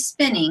originally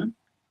spinning.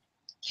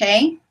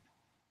 Okay,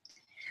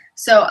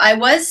 so I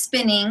was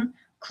spinning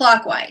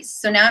clockwise.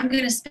 So now I'm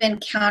going to spin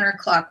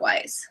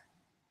counterclockwise.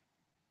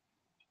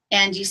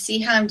 And you see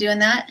how I'm doing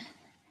that?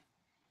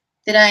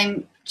 That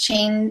I'm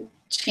chain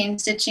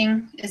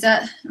stitching.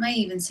 Am I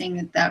even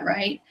saying that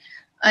right?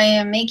 I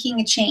am making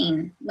a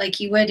chain like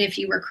you would if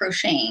you were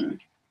crocheting.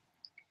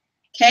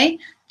 Okay.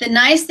 The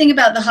nice thing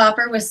about the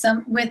hopper with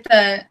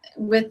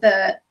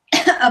a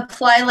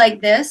ply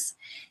like this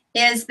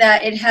is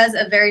that it has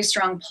a very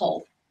strong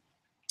pull.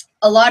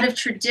 A lot of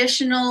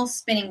traditional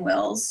spinning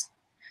wheels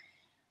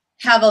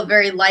have a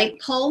very light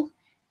pull,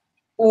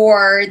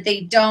 or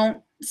they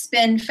don't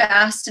spin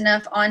fast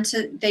enough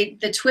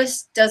the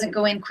twist doesn't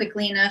go in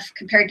quickly enough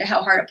compared to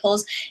how hard it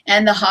pulls,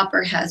 and the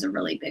hopper has a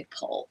really big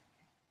pull.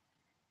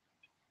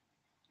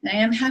 I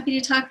am happy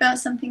to talk about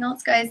something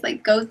else, guys,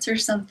 like goats or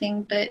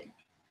something, but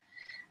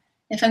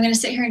if I'm going to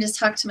sit here and just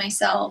talk to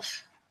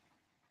myself,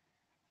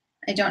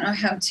 I don't know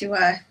how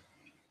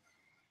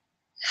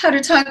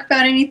to talk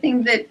about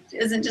anything that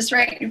isn't just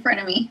right in front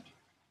of me.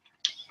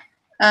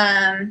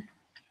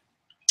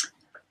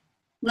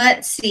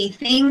 Let's see,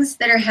 things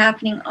that are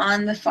happening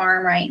on the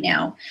farm right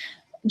now.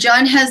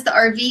 John has the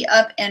RV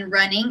up and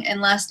running,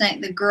 and last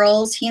night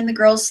he and the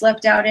girls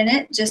slept out in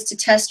it just to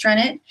test run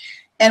it.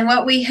 And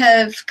what we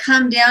have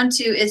come down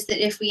to is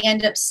that if we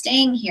end up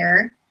staying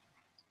here,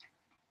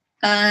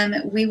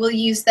 we will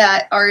use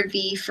that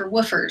RV for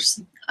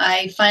woofers.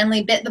 I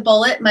finally bit the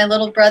bullet. My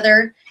little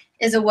brother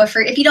is a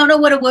woofer. If you don't know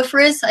what a woofer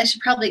is, I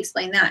should probably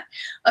explain that.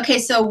 Okay,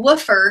 so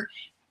woofer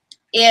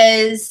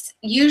is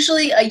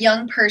usually a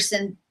young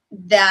person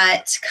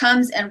that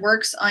comes and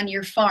works on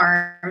your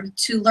farm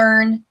to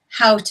learn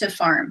how to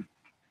farm.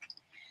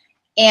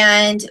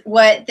 And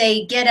what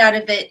they get out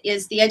of it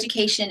is the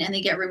education, and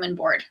they get room and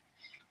board.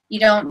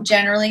 You don't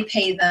generally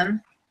pay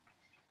them.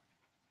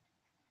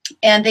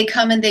 And they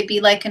come and they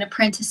be like an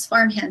apprentice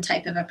farmhand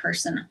type of a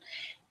person,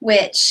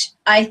 which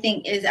I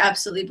think is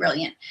absolutely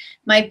brilliant.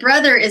 My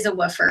brother is a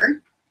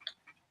woofer,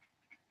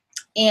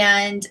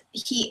 and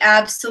he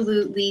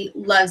absolutely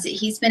loves it.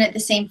 He's been at the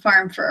same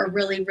farm for a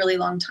really, really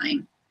long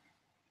time.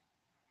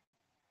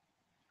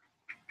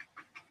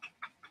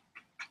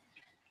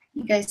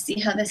 You guys see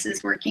how this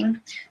is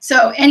working?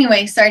 So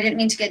anyway, sorry, I didn't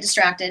mean to get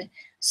distracted.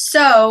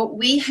 So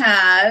we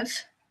have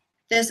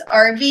this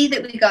RV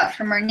that we got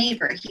from our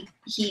neighbor.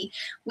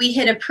 We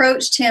had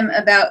approached him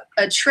about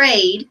a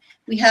trade.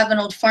 We have an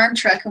old farm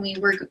truck, and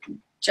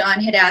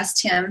John had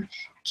asked him,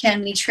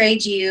 can we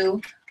trade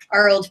you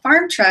our old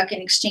farm truck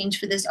in exchange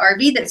for this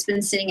RV that's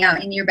been sitting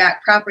out in your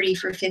back property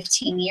for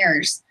 15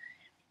 years?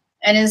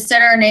 And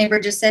instead, our neighbor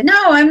just said,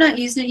 no, I'm not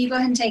using it. You go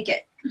ahead and take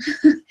it.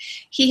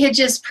 He had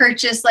just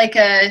purchased like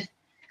a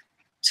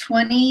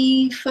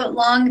 20-foot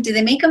long. Do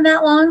they make them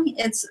that long?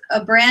 It's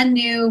a brand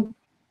new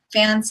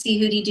fancy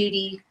hooty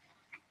doody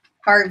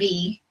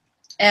RV.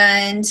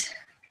 And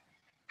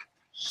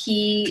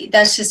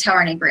that's just how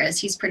our neighbor is.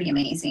 He's pretty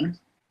amazing.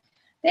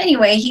 But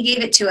anyway, he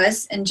gave it to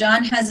us, and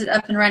John has it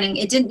up and running.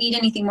 It didn't need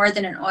anything more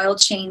than an oil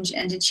change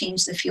and to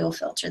change the fuel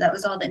filter. That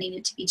was all that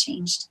needed to be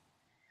changed.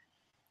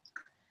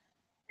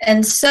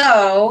 And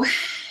so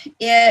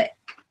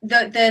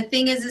the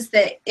thing is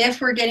that if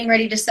we're getting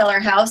ready to sell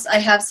our house, I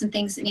have some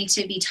things that need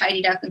to be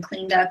tidied up and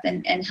cleaned up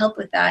and help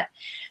with that.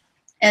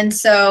 And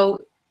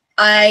so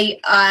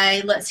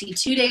let's see,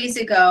 2 days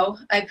ago,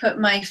 I put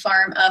my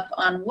farm up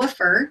on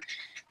Woofer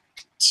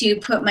to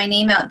put my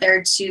name out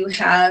there to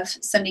have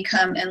somebody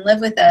come and live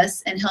with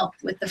us and help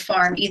with the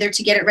farm, either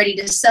to get it ready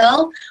to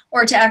sell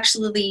or to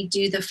actually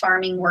do the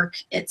farming work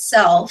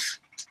itself.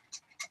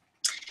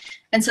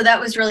 And so that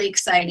was really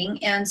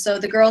exciting. And so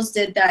the girls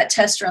did that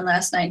test run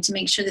last night to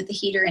make sure that the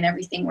heater and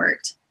everything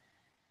worked.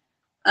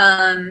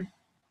 Let's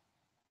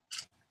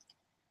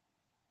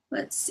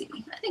see,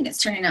 I think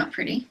it's turning out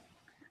pretty.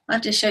 I'll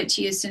have to show it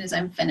to you as soon as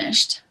I'm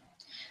finished.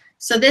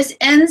 So this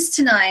ends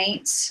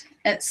tonight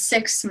at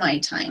 6 my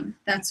time.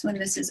 That's when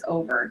this is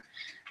over.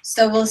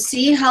 So we'll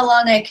see how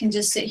long I can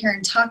just sit here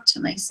and talk to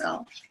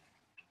myself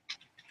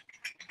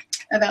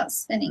about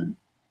spinning.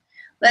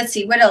 Let's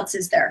see, what else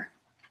is there?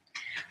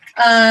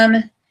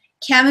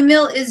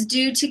 Chamomile is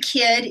due to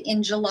Kid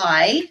in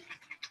July.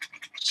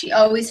 She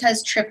always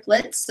has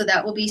triplets, so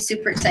that will be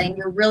super exciting.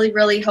 We're really,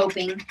 really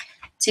hoping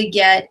to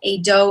get a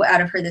doe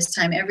out of her this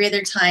time. Every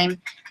other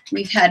time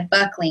we've had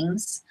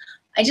bucklings.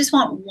 I just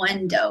want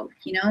one doe,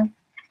 you know,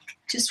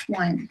 just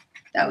one.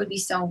 That would be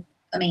so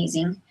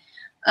amazing.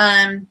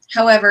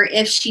 However,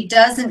 if she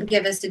doesn't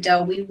give us a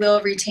doe, we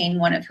will retain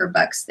one of her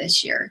bucks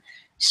this year.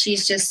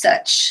 She's just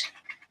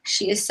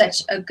she is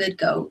such a good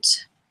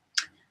goat.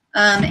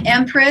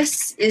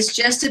 Empress is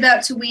just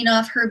about to wean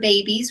off her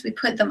babies. We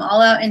put them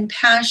all out in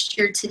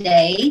pasture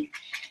today,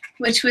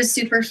 which was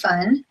super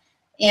fun.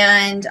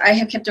 And I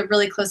have kept a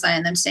really close eye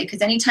on them today,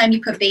 because anytime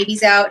you put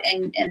babies out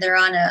and they're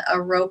on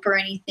a rope or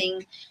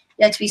anything,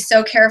 you have to be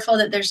so careful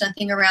that there's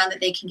nothing around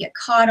that they can get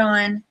caught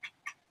on.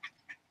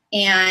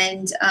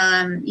 And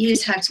you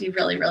just have to be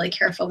really, really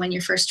careful when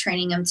you're first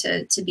training them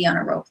to be on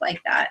a rope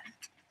like that.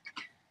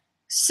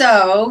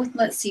 So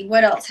let's see,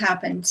 what else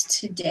happened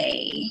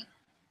today?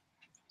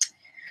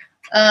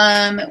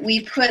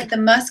 We put the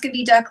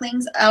Muscovy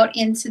ducklings out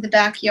into the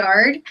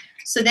backyard.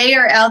 So they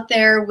are out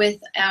there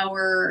with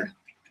our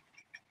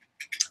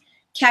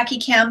Khaki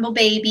Campbell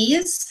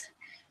babies.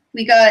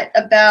 We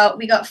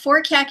got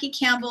 4 Khaki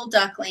Campbell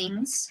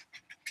ducklings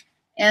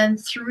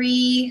and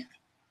 3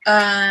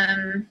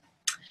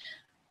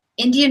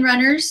 Indian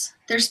runners.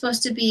 They're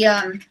supposed to be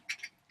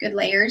good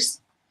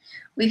layers.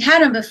 We've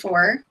had them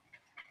before,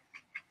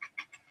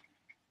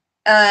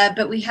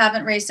 but we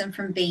haven't raised them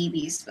from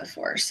babies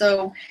before.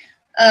 So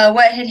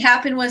what had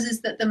happened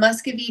was that the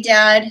Muscovy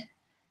dad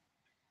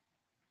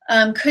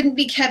couldn't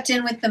be kept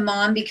in with the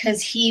mom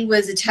because he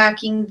was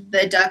attacking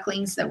the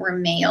ducklings that were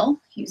male.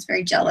 He was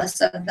very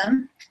jealous of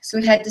them. So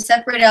we had to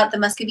separate out the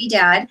Muscovy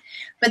dad.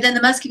 But then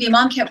the Muscovy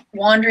mom kept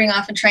wandering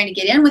off and trying to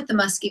get in with the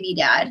Muscovy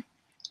dad.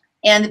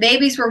 And the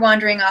babies were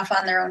wandering off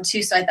on their own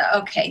too. So I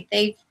thought, okay,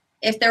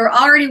 if they were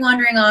already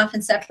wandering off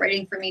and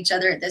separating from each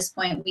other at this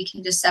point, we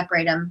can just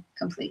separate them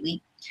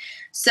completely.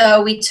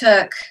 So we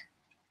took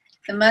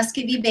the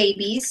Muscovy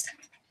babies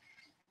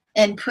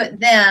and put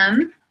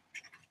them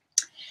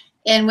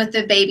in with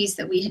the babies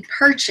that we had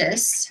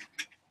purchased.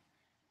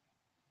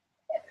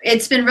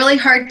 It's been really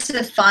hard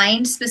to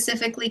find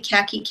specifically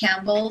Khaki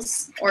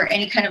Campbells or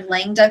any kind of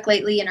laying duck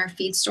lately in our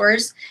feed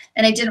stores,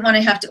 and I didn't want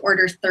to have to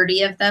order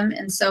 30 of them.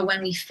 And so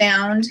when we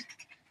found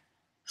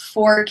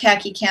 4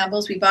 Khaki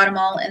Campbells, we bought them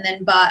all and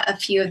then bought a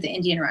few of the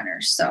Indian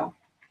runners. So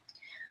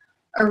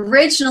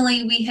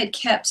originally we had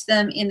kept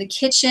them in the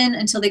kitchen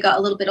until they got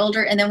a little bit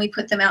older, and then we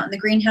put them out in the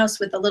greenhouse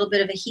with a little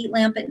bit of a heat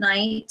lamp at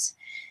night,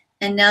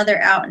 and now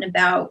they're out and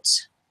about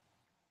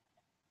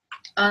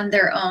on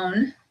their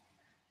own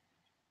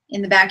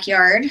in the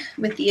backyard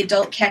with the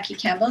adult Khaki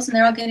Campbells, and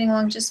they're all getting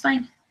along just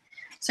fine.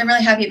 So I'm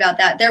really happy about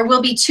that. There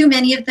will be too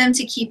many of them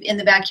to keep in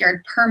the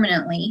backyard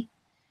permanently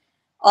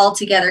all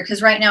together,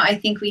 because right now I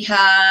think we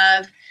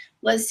have,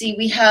 let's see,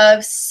 we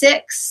have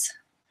 6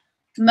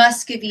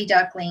 Muscovy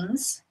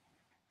ducklings.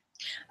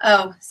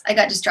 Oh, I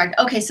got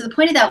distracted. Okay, so the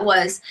point of that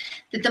was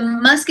that the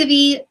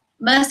Muscovy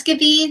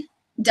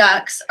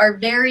ducks are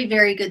very,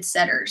 very good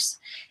setters.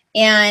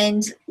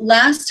 And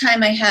last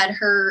time I had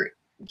her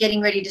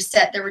getting ready to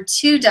set, there were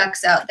 2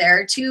 ducks out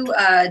there, 2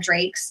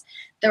 drakes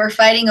that were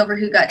fighting over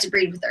who got to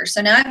breed with her.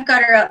 So now I've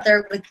got her out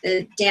there with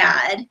the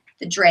dad,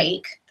 the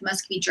drake, the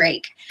Muscovy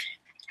drake,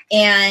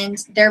 and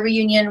their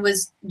reunion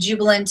was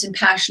jubilant and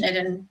passionate.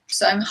 And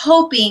so I'm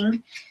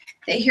hoping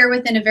that here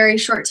within a very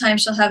short time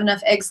she'll have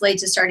enough eggs laid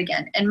to start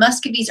again. And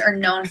Muscovies are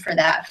known for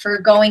that, for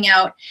going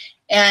out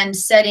and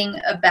setting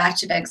a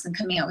batch of eggs and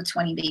coming out with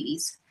 20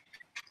 babies.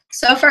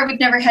 So far we've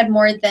never had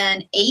more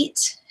than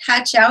 8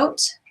 hatch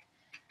out,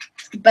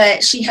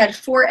 but she had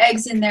 4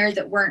 eggs in there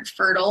that weren't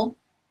fertile.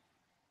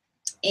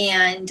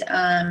 And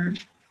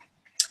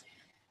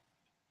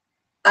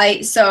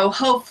so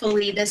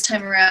hopefully this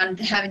time around,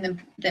 having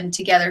them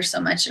together so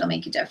much, it'll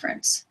make a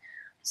difference.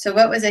 So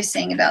what was I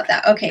saying about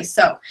that? Okay,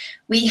 so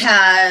we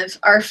have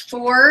our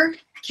 4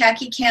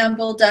 Khaki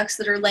Campbell ducks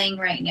that are laying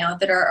right now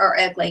that are our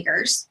egg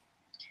layers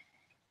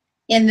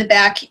in the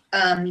back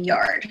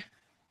yard.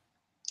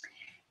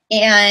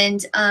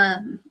 And I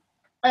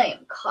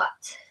am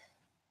caught.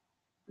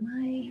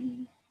 My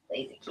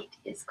lazy Kate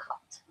is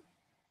caught.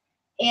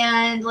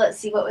 And let's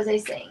see, what was I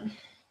saying?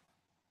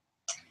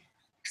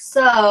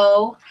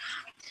 So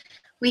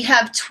we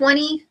have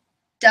 20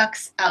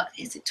 ducks out.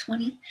 Is it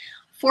 20?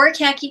 4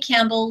 Khaki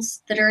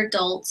Campbells that are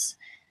adults,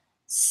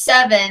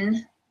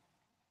 7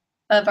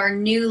 of our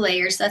new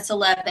layers, that's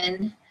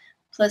 11,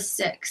 plus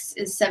 6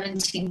 is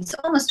 17, so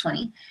almost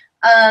 20.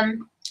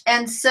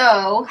 And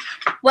so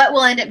what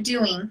we'll end up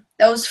doing,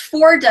 those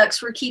 4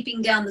 ducks were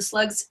keeping down the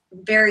slugs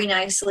very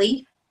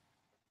nicely.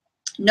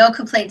 No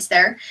complaints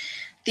there.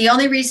 The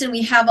only reason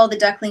we have all the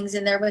ducklings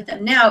in there with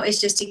them now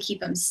is just to keep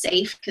them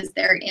safe, because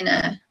they're in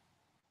the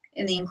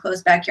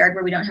enclosed backyard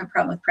where we don't have a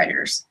problem with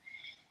predators.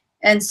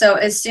 And so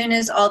as soon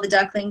as all the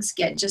ducklings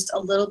get just a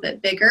little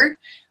bit bigger,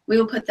 we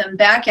will put them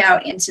back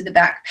out into the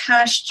back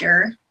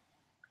pasture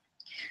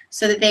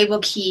so that they will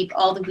keep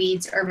all the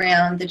weeds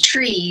around the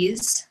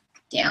trees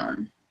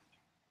down.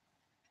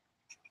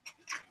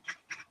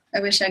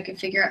 I wish I could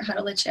figure out how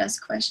to let you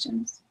ask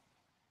questions,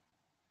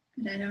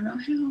 but I don't know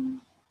how.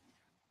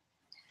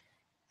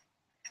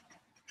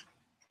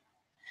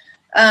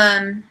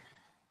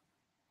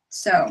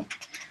 So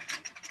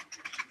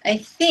I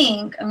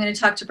think I'm going to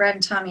talk to Brad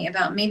and Tommy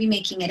about maybe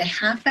making it a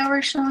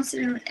half-hour show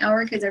instead of an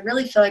hour, because I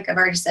really feel like I've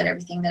already said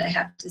everything that I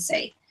have to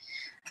say,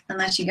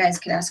 unless you guys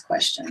could ask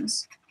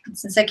questions. And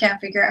since I can't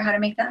figure out how to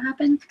make that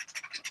happen,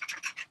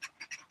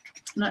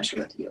 I'm not sure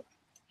what to do.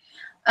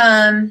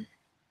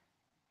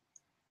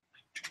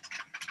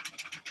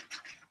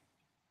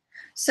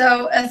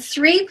 So a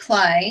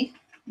 3-ply,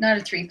 not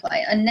a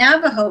 3-ply, a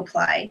Navajo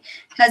ply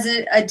has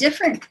a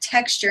different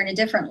texture and a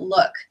different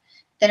look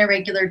than a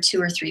regular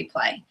 2 or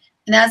 3-ply.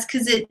 And that's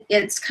because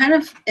it's kind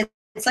of,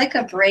 it's like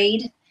a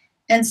braid.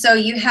 And so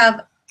you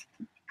have,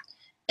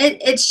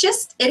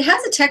 it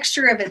has a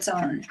texture of its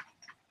own.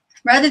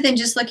 Rather than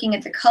just looking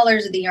at the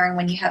colors of the yarn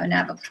when you have a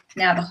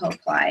Navajo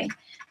ply,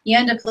 you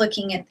end up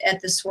looking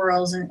at the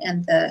swirls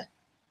and the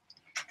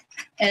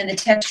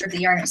texture of the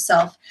yarn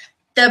itself.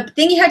 The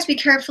thing you have to be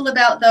careful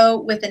about, though,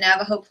 with the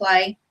Navajo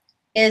ply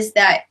is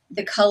that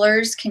the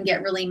colors can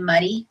get really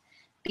muddy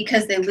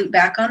because they loop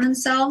back on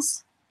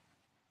themselves.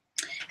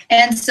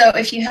 And so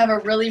if you have a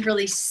really,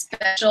 really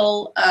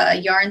special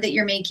yarn that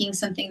you're making,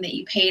 something that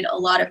you paid a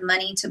lot of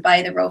money to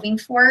buy the roving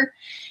for,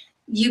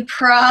 you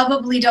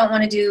probably don't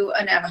want to do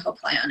a Navajo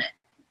ply on it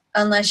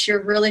unless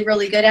you're really,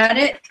 really good at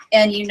it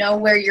and you know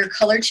where your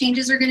color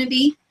changes are going to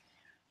be.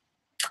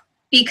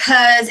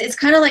 Because it's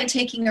kind of like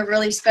taking a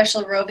really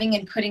special roving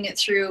and putting it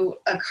through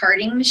a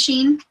carding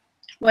machine.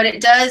 What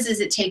it does is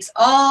it takes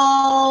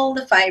all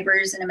the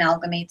fibers and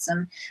amalgamates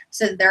them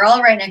so that they're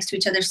all right next to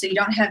each other, so you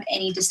don't have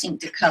any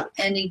distinctive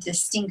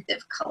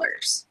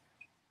colors.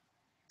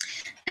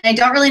 And I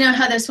don't really know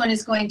how this one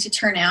is going to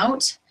turn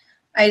out.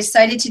 I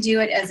decided to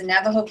do it as a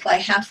Navajo ply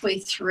halfway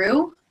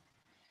through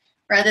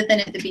rather than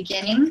at the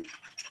beginning.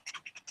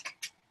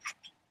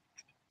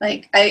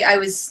 Like I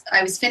was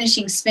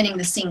finishing spinning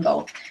the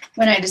single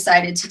when I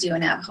decided to do a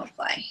Navajo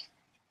ply.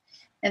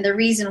 And the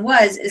reason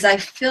is I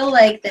feel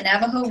like the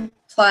Navajo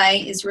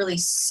ply is really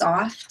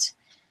soft,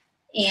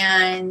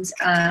 and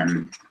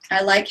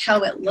I like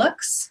how it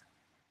looks.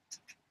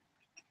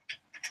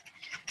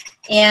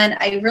 And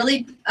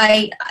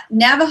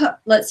Navajo,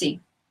 let's see,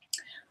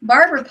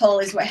 barber pole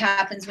is what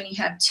happens when you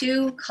have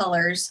two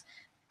colors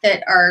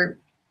that are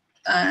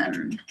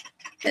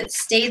that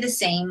stay the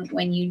same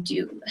when you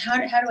do, how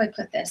do I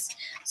put this?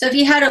 So if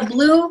you had a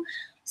blue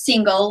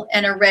single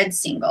and a red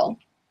single,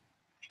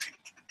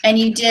 and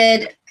you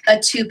did a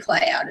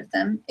 2-ply out of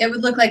them, it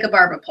would look like a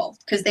barber pole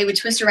because they would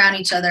twist around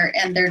each other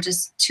and they're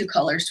just two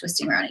colors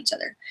twisting around each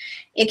other.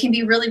 It can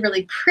be really,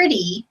 really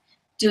pretty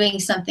doing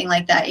something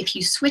like that if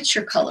you switch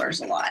your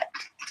colors a lot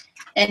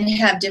and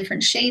have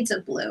different shades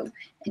of blue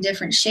and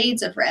different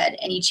shades of red,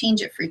 and you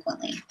change it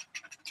frequently.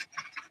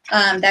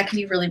 That can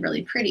be really,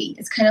 really pretty.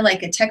 It's kind of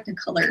like a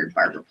Technicolor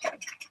barber pole.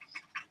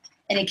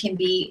 And it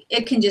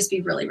can just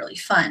be really, really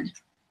fun.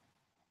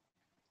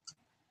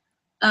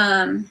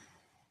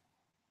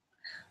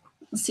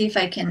 Let's see if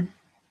I can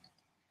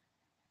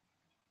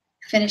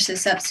finish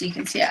this up so you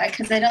can see it,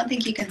 because I don't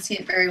think you can see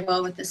it very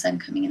well with the sun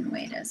coming in the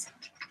way it is.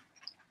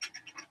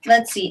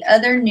 Let's see,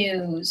 other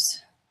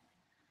news.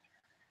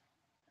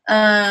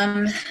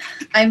 I'm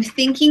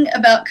thinking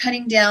about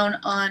cutting down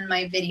on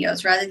my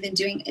videos rather than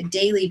doing a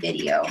daily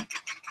video.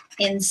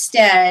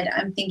 Instead,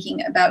 I'm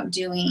thinking about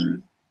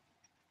doing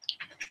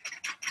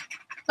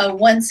a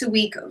once a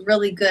week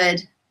really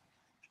good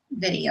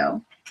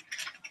video,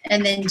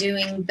 and then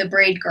doing the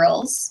braid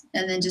girls,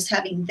 and then just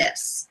having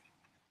this,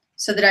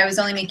 so that I was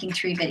only making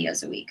 3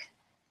 videos a week.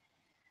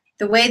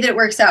 The way that it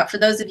works out, for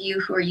those of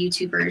you who are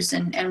YouTubers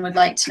and would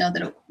like to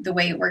know the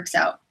way it works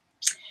out,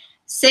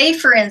 say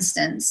for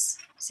instance,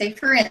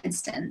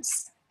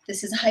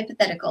 this is a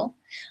hypothetical,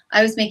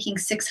 I was making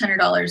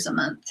 $600 a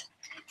month,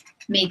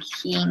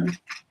 making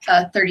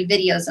 30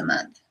 videos a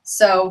month.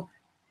 So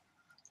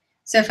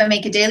if I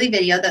make a daily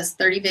video, that's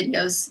 30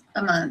 videos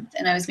a month,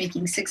 and I was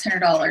making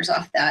 $600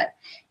 off that.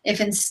 If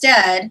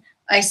instead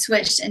I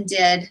switched and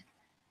did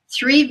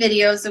 3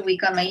 videos a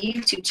week on my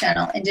YouTube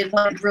channel and did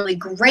one really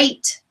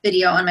great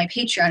video on my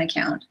Patreon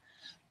account,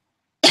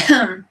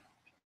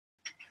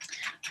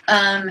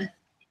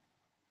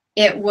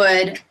 it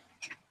would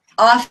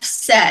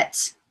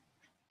offset,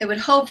 it would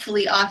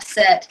hopefully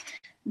offset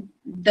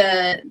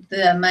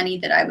the money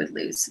that I would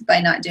lose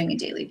by not doing a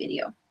daily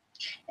video.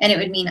 And it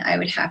would mean I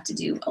would have to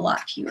do a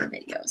lot fewer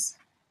videos.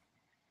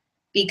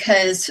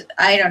 Because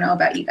I don't know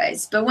about you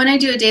guys, but when I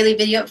do a daily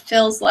video, it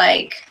feels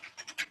like,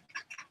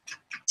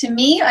 to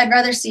me, I'd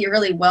rather see a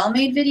really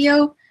well-made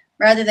video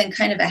rather than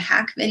kind of a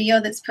hack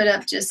video that's put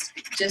up just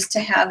to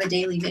have a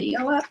daily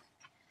video up.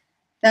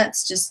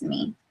 That's just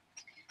me.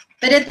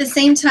 But at the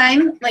same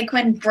time, like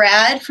when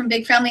Brad from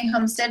Big Family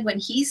Homestead, when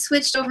he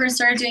switched over and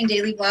started doing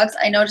daily vlogs,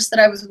 I noticed that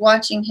I was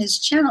watching his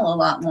channel a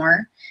lot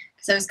more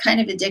because I was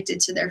kind of addicted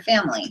to their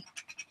family.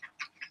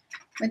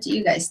 What do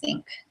you guys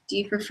think? Do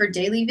you prefer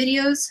daily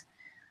videos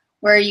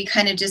where you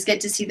kind of just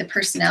get to see the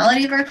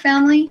personality of our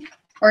family?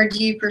 Or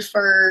do you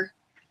prefer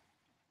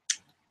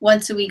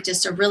once a week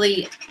just a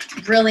really,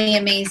 really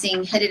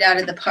amazing, hit it out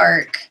of the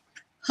park,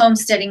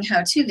 homesteading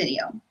how-to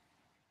video?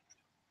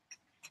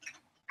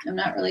 I'm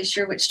not really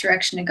sure which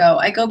direction to go.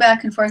 I go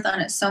back and forth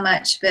on it so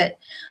much, but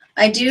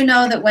I do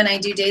know that when I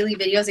do daily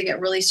videos, I get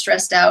really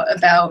stressed out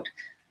about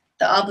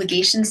the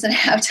obligations that I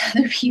have to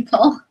other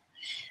people.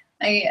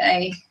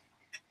 I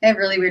have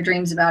really weird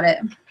dreams about it.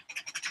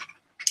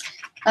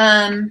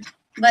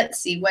 Let's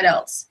see, what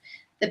else?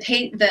 Not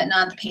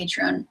the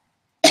Patreon.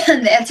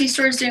 The Etsy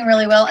store is doing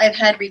really well. I've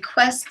had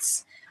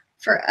requests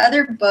for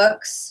other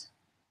books.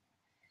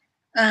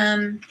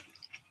 And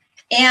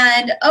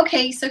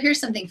okay, so here's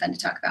something fun to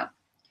talk about.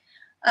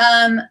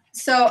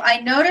 So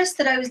I noticed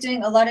that I was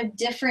doing a lot of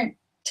different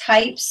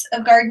types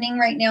of gardening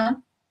right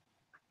now.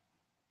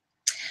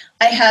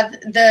 I have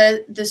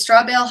the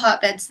straw bale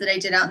hotbeds that I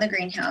did out in the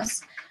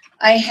greenhouse.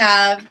 I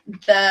have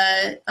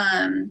the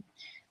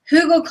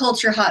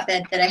hugelkultur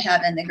hotbed that I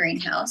have in the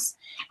greenhouse.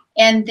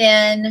 And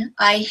then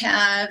I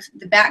have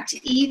the back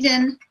to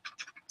Eden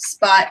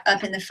spot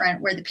up in the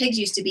front where the pigs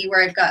used to be,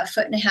 where I've got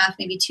 1.5 feet,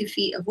 maybe 2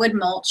 feet of wood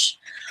mulch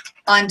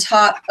on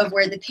top of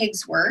where the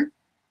pigs were.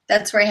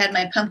 That's where I had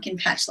my pumpkin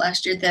patch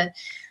last year. The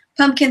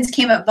pumpkins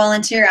came up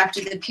volunteer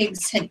after the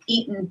pigs had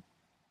eaten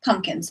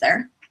pumpkins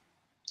there.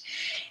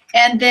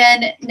 And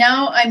then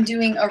now I'm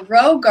doing a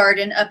row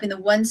garden up in the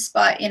one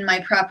spot in my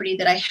property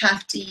that I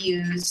have to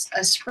use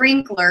a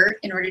sprinkler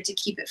in order to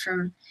keep it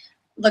from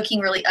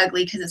looking really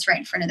ugly because it's right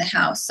in front of the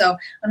house. So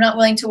I'm not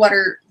willing to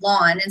water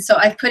lawn. And so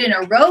I've put in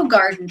a row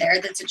garden there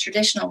that's a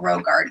traditional row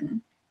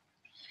garden.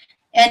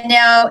 And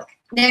now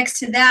next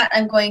to that,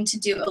 I'm going to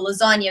do a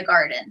lasagna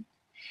garden.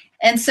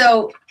 And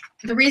so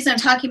the reason I'm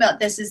talking about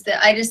this is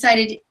that I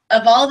decided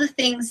of all the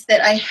things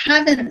that I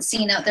haven't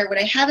seen out there, what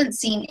I haven't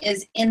seen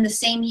is in the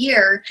same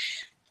year,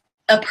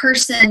 a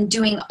person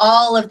doing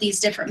all of these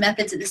different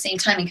methods at the same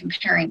time and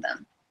comparing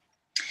them.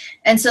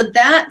 And so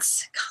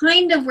that's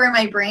kind of where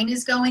my brain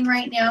is going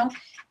right now,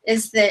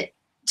 is that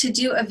to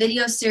do a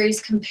video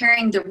series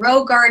comparing the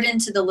row garden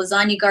to the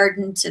lasagna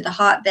garden to the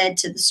hotbed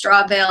to the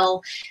straw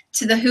bale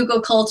to the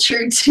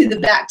hugelkultur to the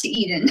back to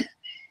Eden.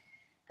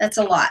 That's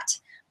a lot.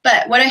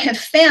 But what I have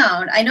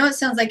found, I know it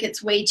sounds like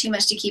it's way too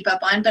much to keep up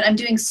on, but I'm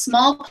doing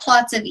small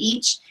plots of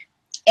each,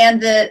 and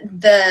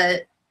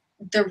the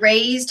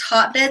raised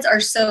hotbeds are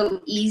so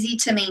easy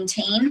to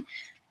maintain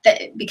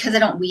that because I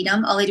don't weed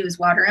them, all I do is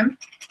water them.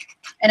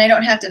 And I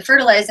don't have to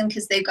fertilize them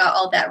because they've got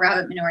all that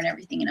rabbit manure and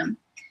everything in them.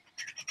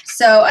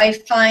 So I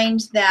find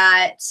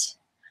that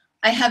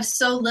I have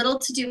so little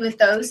to do with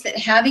those that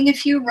having a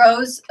few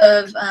rows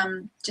of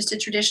just a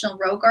traditional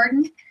row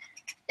garden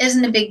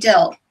isn't a big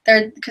deal.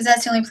 Because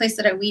that's the only place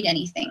that I weed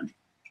anything.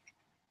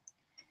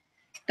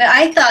 But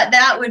I thought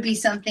that would be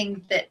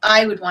something that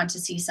I would want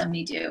to see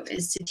somebody do,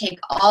 is to take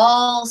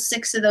all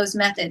 6 of those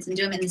methods and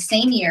do them in the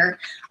same year,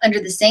 under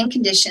the same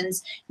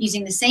conditions,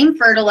 using the same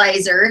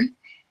fertilizer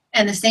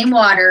and the same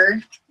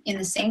water in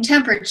the same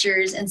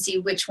temperatures, and see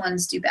which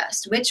ones do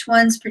best, which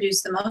ones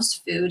produce the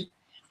most food,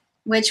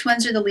 which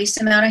ones are the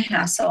least amount of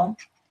hassle.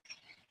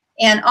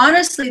 And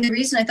honestly, the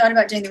reason I thought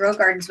about doing the row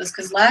gardens was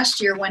because last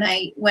year when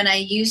I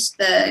used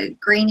the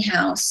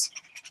greenhouse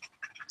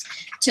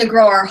to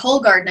grow our whole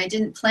garden, I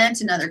didn't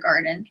plant another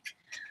garden.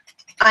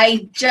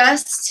 I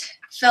just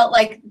felt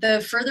like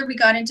the further we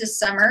got into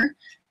summer,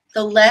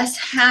 the less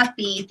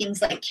happy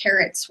things like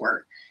carrots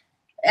were.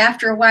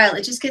 After a while,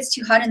 it just gets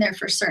too hot in there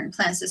for certain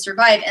plants to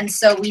survive. And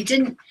so we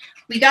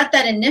got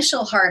that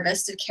initial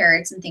harvest of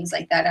carrots and things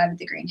like that out of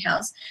the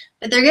greenhouse.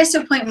 But there gets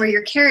to a point where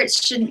your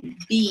carrots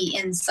shouldn't be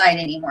inside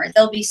anymore.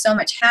 They'll be so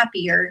much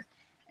happier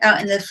out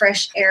in the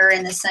fresh air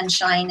and the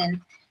sunshine. And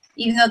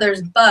even though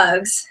there's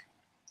bugs,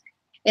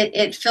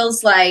 it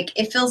feels like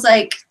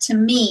to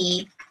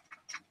me,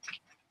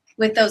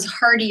 with those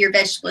hardier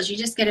vegetables, you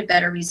just get a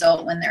better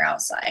result when they're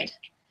outside.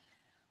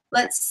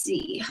 Let's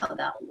see how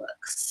that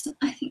looks.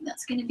 I think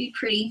that's going to be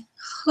pretty.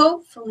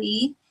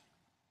 Hopefully,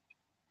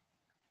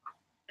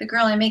 the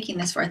girl I'm making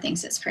this for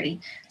thinks it's pretty.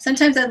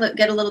 Sometimes I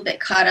get a little bit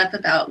caught up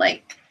about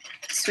like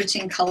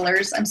switching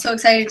colors. I'm so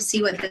excited to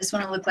see what this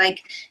one will look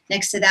like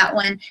next to that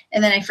one.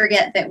 And then I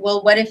forget that,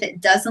 well, what if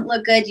it doesn't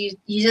look good? You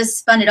just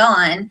spun it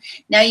on.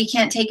 Now you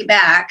can't take it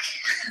back.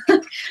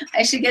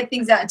 I should get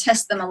things out and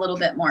test them a little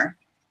bit more.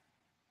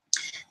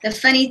 The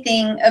funny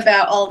thing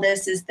about all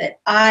this is that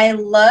I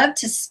love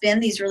to spin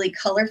these really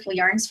colorful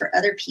yarns for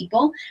other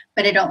people,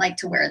 but I don't like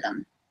to wear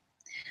them.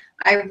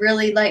 I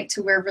really like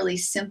to wear really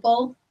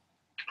simple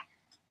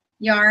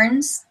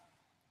yarns,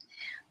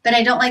 but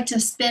I don't like to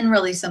spin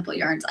really simple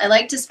yarns. I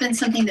like to spin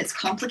something that's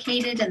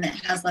complicated and that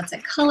has lots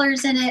of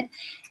colors in it,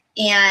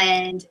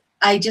 and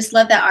I just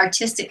love that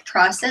artistic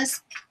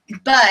process.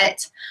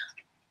 But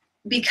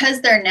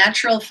because they're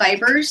natural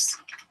fibers,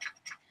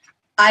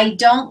 I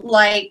don't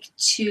like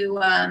to,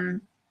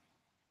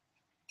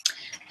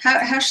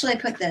 how should I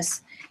put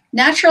this?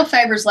 Natural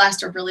fibers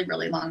last a really,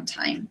 really long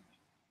time.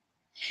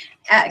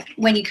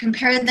 When you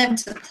compare them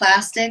to the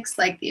plastics,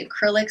 like the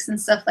acrylics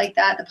and stuff like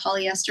that, the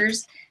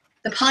polyesters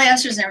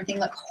and everything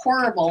look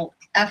horrible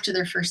after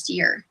their first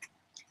year.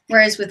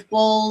 Whereas with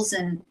wools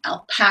and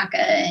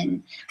alpaca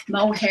and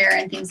mohair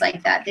and things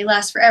like that, they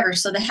last forever.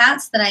 So the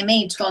hats that I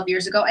made 12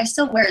 years ago, I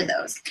still wear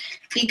those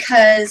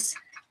because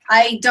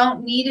I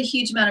don't need a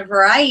huge amount of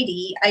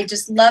variety. I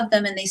just love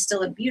them and they still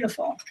look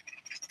beautiful.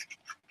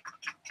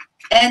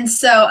 And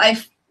so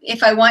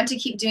if I want to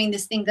keep doing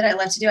this thing that I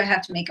love to do, I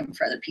have to make them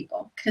for other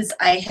people, because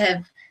I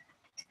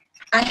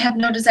have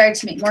no desire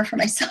to make more for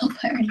myself.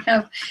 I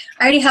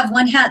already have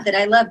one hat that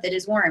I love that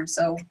is warm,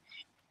 so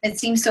it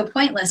seems so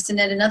pointless to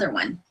knit another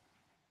one.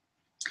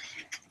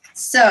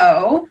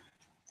 So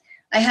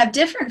I have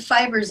different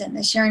fibers in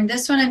this yarn.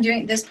 This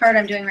part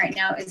I'm doing right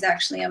now is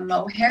actually a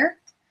mohair.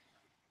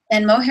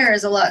 And mohair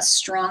is a lot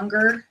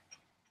stronger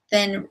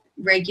than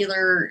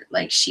regular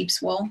like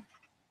sheep's wool.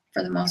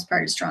 For the most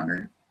part, it's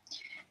stronger.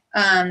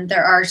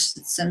 There are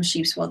some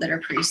sheep's wool that are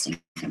pretty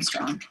stinking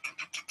strong.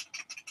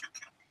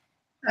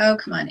 Oh,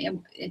 come on,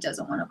 it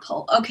doesn't want to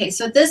pull. Okay,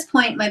 so at this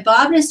point, my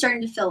bobbin is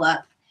starting to fill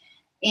up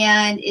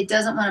and it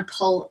doesn't want to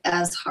pull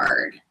as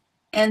hard.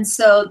 And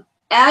so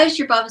as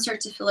your bobbin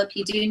starts to fill up,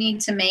 you do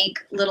need to make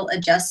little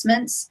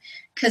adjustments,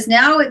 because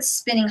now it's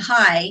spinning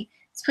high.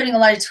 It's putting a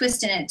lot of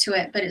twist in it to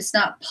it, but it's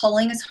not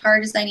pulling as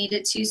hard as I need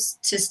it to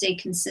stay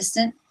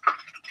consistent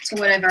to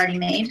what I've already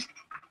made.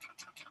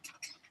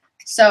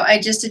 So I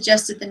just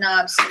adjusted the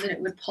knob so that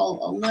it would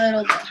pull a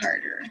little bit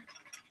harder.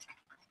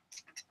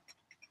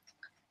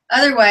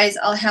 Otherwise,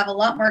 I'll have a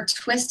lot more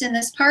twist in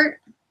this part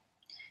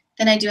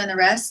than I do in the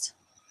rest,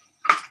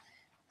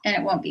 and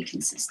it won't be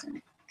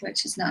consistent,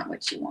 which is not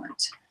what you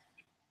want.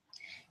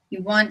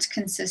 You want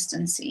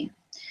consistency.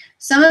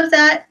 Some of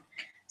that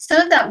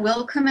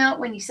will come out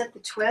when you set the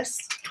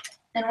twist.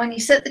 And when you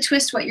set the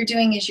twist, what you're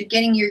doing is you're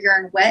getting your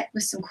yarn wet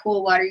with some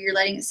cool water. You're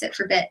letting it sit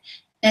for a bit.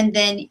 And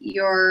then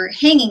you're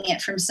hanging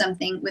it from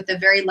something with a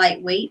very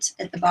light weight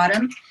at the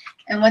bottom.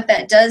 And what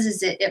that does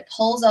is it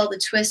pulls all the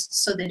twists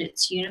so that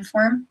it's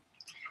uniform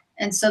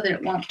and so that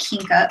it won't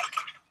kink up.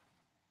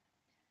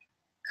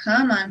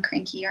 Come on,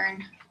 cranky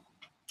yarn.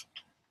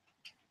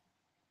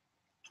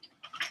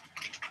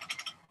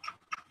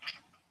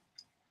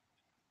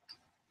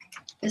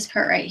 This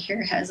part right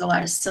here has a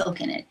lot of silk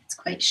in it. It's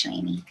quite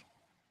shiny.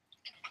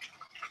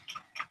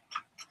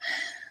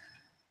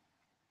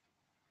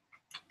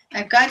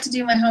 I've got to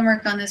do my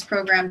homework on this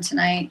program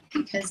tonight,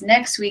 because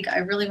next week I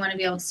really want to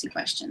be able to see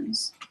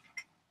questions.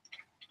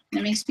 And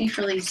it makes me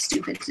really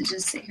stupid to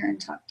just sit here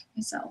and talk to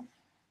myself.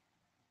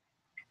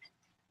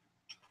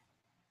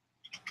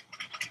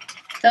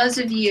 Those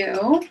of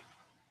you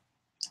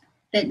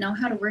that know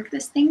how to work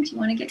this thing, do you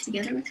want to get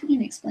together with me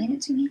and explain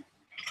it to me?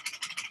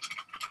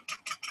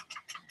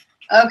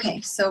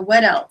 Okay, so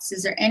what else?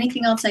 Is there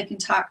anything else I can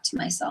talk to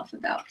myself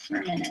about for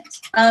a minute?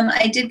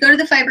 I did go to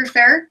the fiber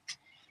fair,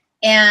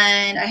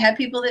 and I had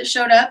people that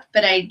showed up,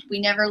 but we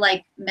never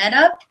like met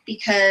up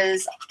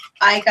because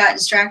I got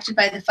distracted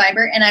by the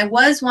fiber, and I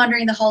was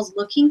wandering the halls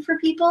looking for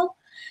people,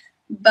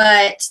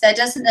 but that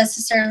doesn't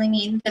necessarily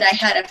mean that I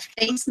had a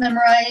face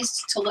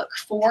memorized to look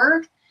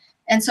for.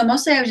 And so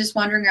mostly I was just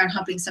wandering around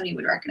hoping somebody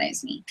would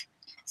recognize me.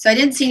 So I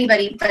didn't see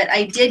anybody, but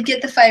I did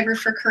get the fiber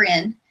for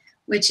Corinne,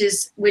 which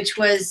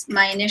was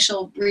my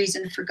initial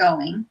reason for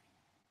going.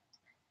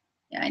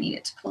 Yeah, I need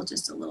it to pull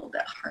just a little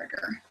bit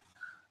harder.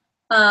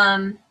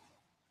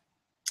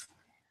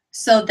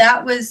 So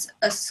that was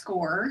a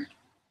score.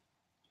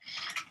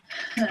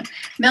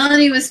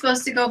 Melanie was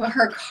supposed to go, but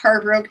her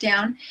car broke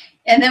down.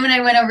 And then when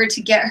I went over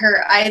to get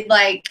her, I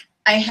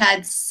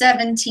had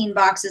 17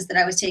 boxes that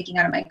I was taking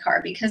out of my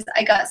car because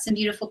I got some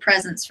beautiful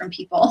presents from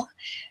people.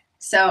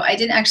 So I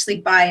didn't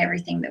actually buy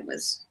everything that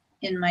was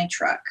in my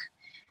truck.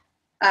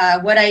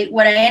 What I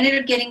ended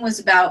up getting was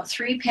about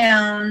 3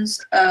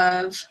 pounds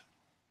of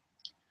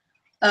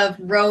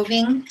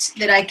roving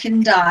that I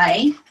can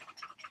dye,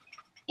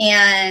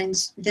 and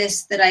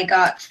this that I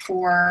got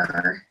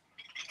for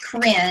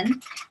Corinne,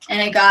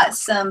 and I got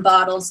some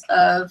bottles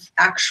of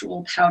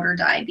actual powder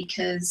dye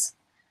because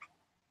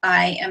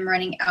I am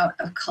running out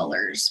of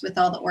colors with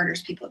all the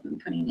orders people have been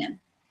putting in.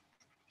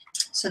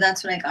 So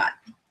that's what I got.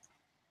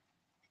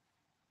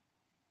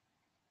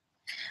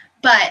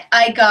 But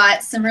I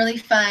got some really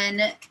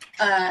fun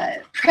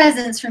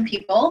presents from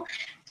people.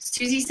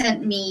 Susie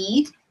sent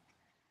me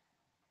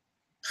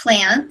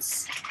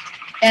plants,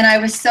 and I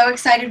was so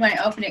excited when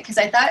I opened it because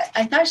I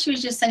thought she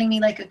was just sending me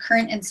like a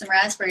currant and some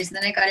raspberries, and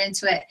then I got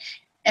into it,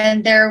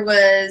 and there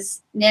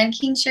was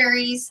nanking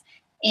cherries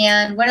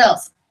and what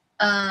else?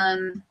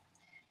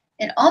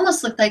 It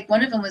almost looked like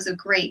one of them was a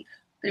grape,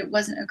 but it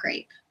wasn't a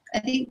grape. I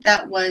think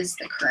that was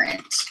the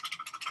currant.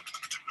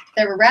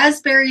 There were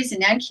raspberries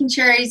and nanking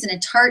cherries and a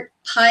tart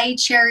pie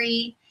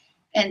cherry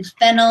and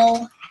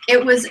fennel.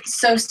 It was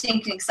so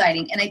stinking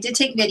exciting. And I did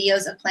take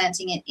videos of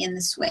planting it in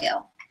the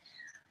swale.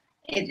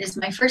 It is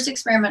my first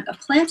experiment of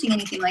planting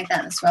anything like that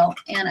in the swale,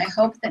 and I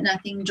hope that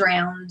nothing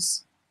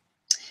drowns.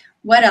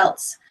 What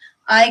else?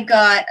 I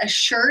got a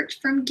shirt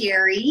from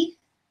Gary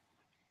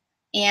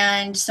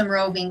and some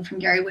roving from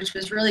Gary, which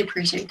was really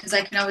appreciated because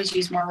I can always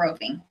use more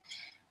roving.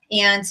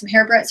 And some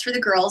hairbreadths for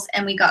the girls,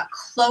 and we got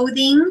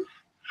clothing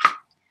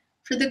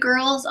for the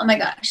girls. Oh my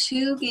gosh,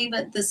 who gave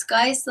it? The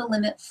Sky's the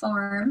Limit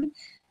Farm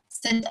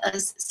sent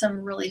us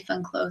some really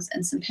fun clothes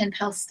and some pen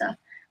pal stuff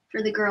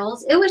for the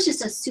girls. It was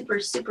just a super,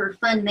 super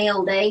fun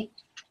mail day.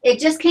 It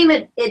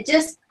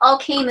just all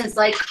came as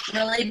like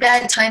really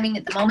bad timing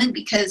at the moment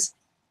because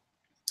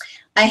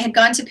I had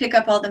gone to pick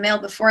up all the mail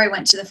before I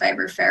went to the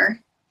fiber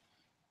fair.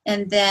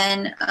 And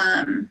then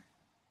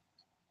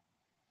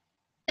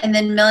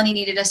Melanie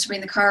needed us to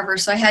bring the car over.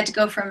 So I had to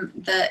go from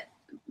the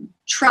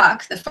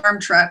truck, the farm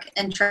truck,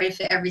 and try to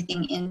fit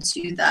everything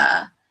into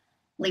the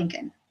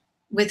Lincoln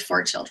with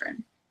 4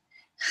 children,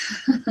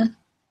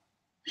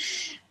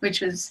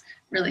 which was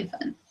really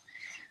fun.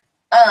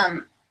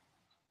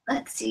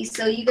 Let's see.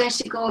 So you guys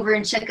should go over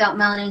and check out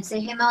Melanie and say,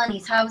 "Hey,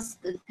 Melanie, how's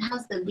the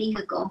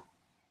vehicle?"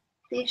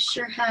 They've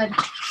sure had.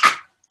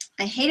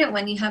 I hate it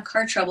when you have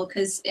car trouble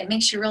because it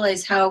makes you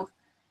realize how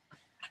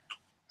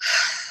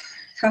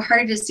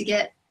hard it is to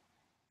get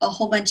a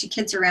whole bunch of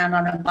kids around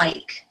on a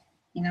bike,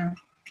 you know,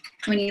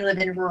 when you live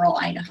in rural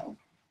Idaho.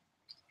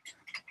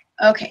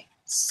 Okay,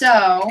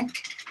 so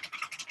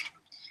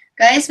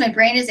guys, my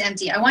brain is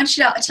empty. I want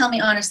you to tell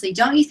me honestly,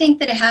 don't you think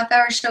that a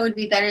half-hour show would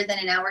be better than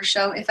an hour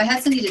show? If I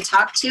had somebody to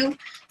talk to,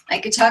 I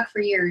could talk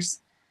for years.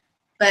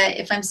 But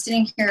if I'm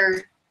sitting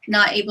here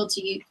not able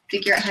to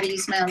figure out how to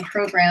use my own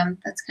program,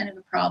 that's kind of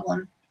a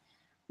problem.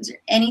 Was there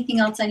anything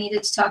else I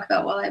needed to talk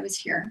about while I was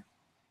here?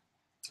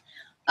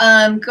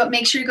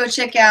 Make sure to go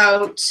check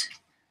out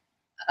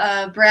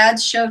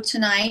Brad's show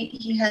tonight.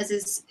 He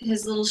has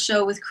his little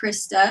show with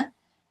Krista.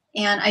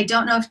 And I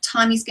don't know if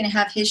Tommy's going to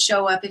have his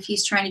show up, if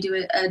he's trying to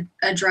do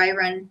a dry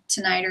run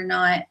tonight or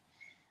not.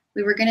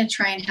 We were going to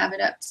try and have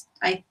it up.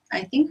 I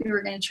think we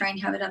were going to try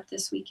and have it up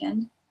this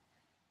weekend,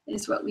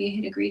 is what we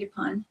had agreed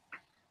upon.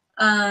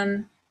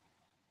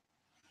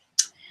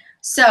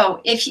 So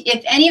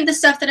if any of the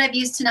stuff that I've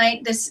used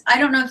tonight, I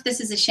don't know if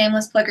this is a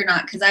shameless plug or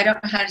not, because I don't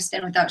know how to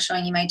spin without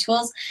showing you my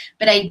tools,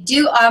 but I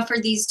do offer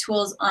these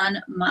tools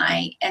on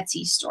my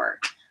Etsy store.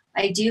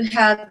 I do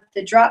have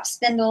the drop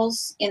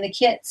spindles in the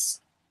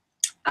kits.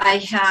 I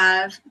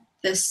have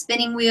the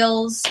spinning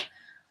wheels,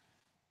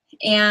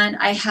 and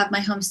I have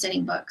my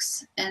homesteading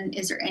books. And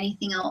is there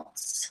anything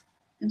else?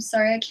 I'm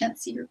sorry, I can't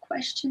see your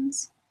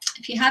questions.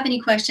 If you have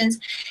any questions,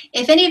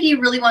 if any of you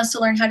really wants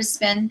to learn how to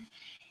spin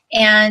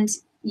and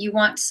you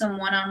want some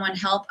one-on-one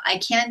help, I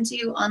can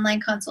do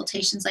online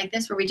consultations like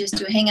this where we just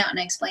do a hangout and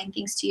I explain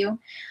things to you.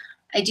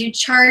 I do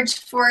charge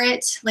for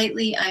it.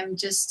 Lately,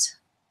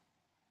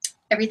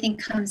 everything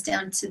comes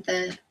down to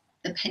the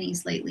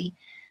pennies lately.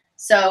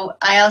 So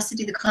I also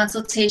do the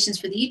consultations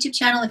for the YouTube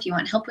channel if you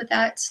want help with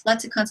that.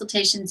 Lots of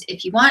consultations.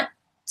 If you want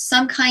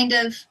some kind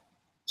of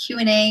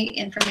Q&A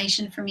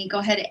information from me, go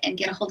ahead and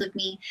get a hold of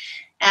me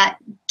at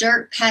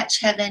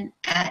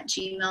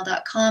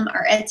dirtpatcheaven@gmail.com.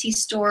 Our Etsy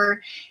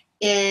store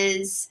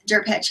is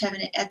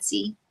Dirtpatcheaven at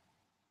Etsy.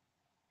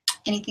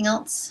 Anything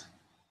else?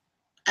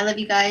 I love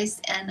you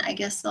guys, and I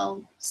guess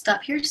I'll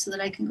stop here so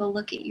that I can go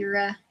look at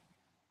your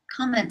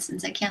comments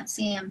since I can't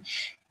see them.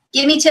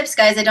 Give me tips,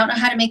 guys. I don't know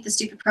how to make the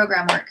stupid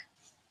program work.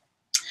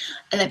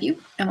 I love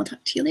you, and we'll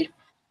talk to you later.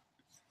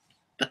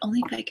 But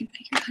only if I can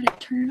figure out how to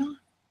turn it off.